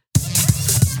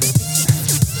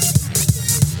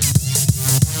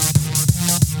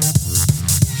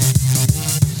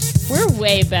 We're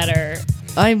way better.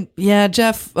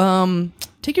 Jeff,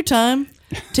 take your time.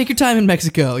 Take your time in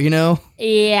Mexico, you know?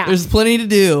 Yeah. There's plenty to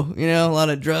do, you know? A lot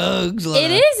of drugs.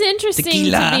 It is interesting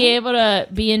tequila. to be able to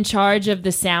be in charge of the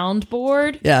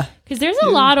soundboard. Yeah. Because there's a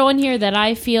lot on here that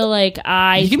I feel like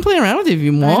You can play around with it if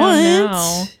you want. I don't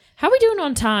know. How are we doing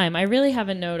on time? I really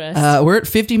haven't noticed. We're at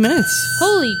 50 minutes.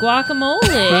 Holy guacamole.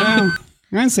 Wow.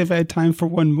 I'm going to say if I had time for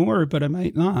one more, but I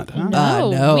might not. Huh?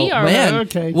 No, we are man.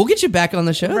 okay. We'll get you back on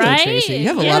the show, Right? though, Tracy. You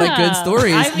have a lot of good Yeah.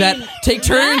 stories I mean, that take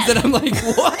turns that I'm like,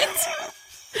 what?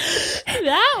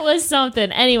 That was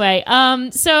something. Anyway,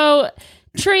 so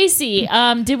Tracy,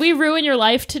 did we ruin your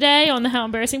life today on the How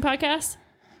Embarrassing podcast?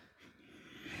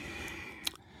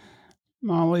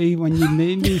 Molly, when you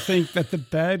made me think that the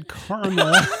bad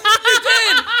karma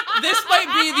This might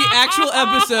be the actual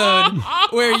episode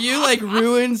where you like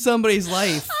ruin somebody's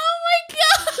life.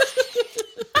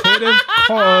 could have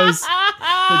caused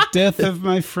the death of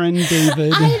my friend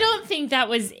David. I don't think that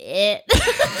was it.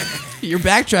 You're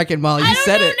backtracking, Molly. You I don't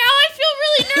said know. it. Now I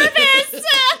feel really nervous.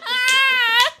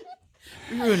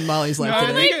 You ruined Molly's life I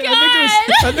today.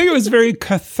 think it was very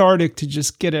cathartic to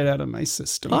just get it out of my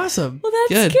system. Awesome. Well,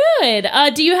 that's good.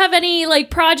 Do you have any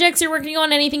like projects you're working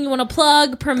on? Anything you want to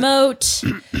plug, promote,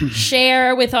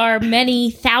 share with our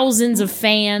many thousands of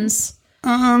fans?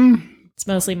 It's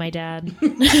mostly my dad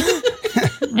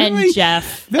and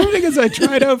Jeff. The only thing is I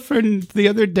tried out for the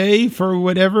other day for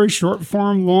whatever, short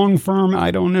form, long form, I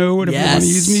don't know, whatever you want to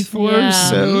use me for. Yeah.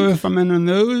 So if I'm in on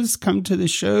those, come to the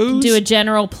shows. Do a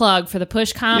general plug for the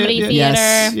Push Comedy Yeah, Theater.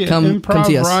 yes. Yeah, Come Improv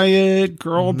see us. Riot,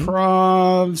 Girl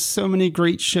Prov, so many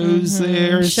great shows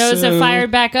there. Shows so. have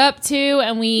fired back up too,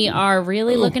 and we are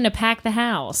really looking to pack the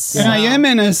house. And I am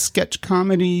in a sketch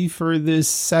comedy for this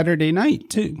Saturday night,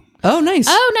 too. Oh, nice.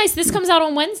 Oh, nice. This comes out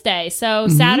on Wednesday. So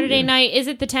Saturday night, is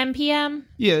it the 10 p.m.?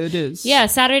 Yeah, it is. Yeah,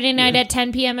 Saturday night at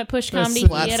 10 p.m. at Push Comedy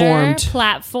Platformed. Theater.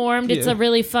 Platformed. It's Yeah. a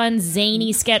really fun,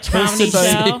 zany sketch comedy Hosted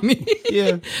by- show.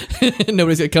 Yeah.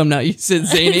 Nobody's gonna come now. You said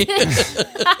zany.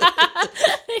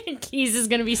 Keys is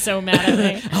going to be so mad at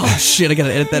me. Oh shit! I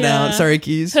gotta edit that out. Sorry,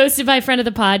 Keys. Hosted by friend of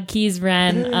the pod, Keys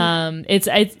Wren.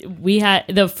 We had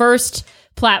the first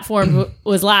platform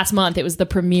was last month. It was the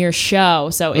premiere show,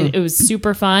 so it was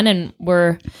super fun, and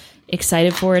we're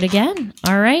excited for it again.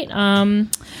 All right,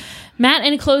 Matt,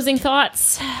 any closing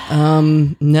thoughts?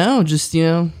 No, just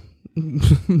no.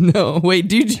 Wait,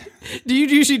 do you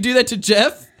usually do that to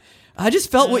Jeff? I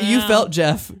just felt what you felt,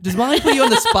 Jeff. Does Molly put you on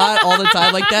the spot all the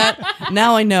time like that?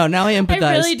 Now I know. Now I empathize.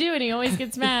 I really do, and he always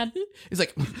gets mad. He's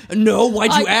like, no,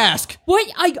 why'd you ask? What?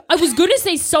 I was going to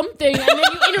say something, and then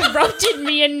you interrupted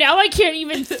me, and now I can't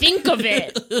even think of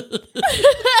it.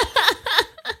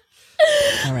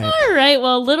 All right. All right,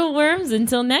 well, little worms,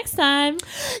 until next time.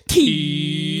 Keep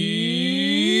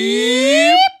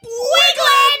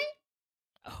wiggling.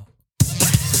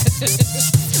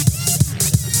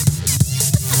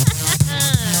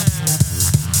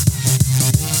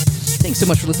 Thanks so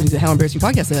much for listening to the How Embarrassing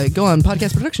Podcast. Go on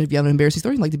Podcast Production if you have an embarrassing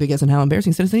story and like to be a guest on How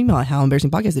Embarrassing. Send us an email at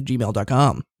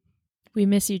howembarrassingpodcast@gmail.com. We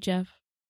miss you, Jeff.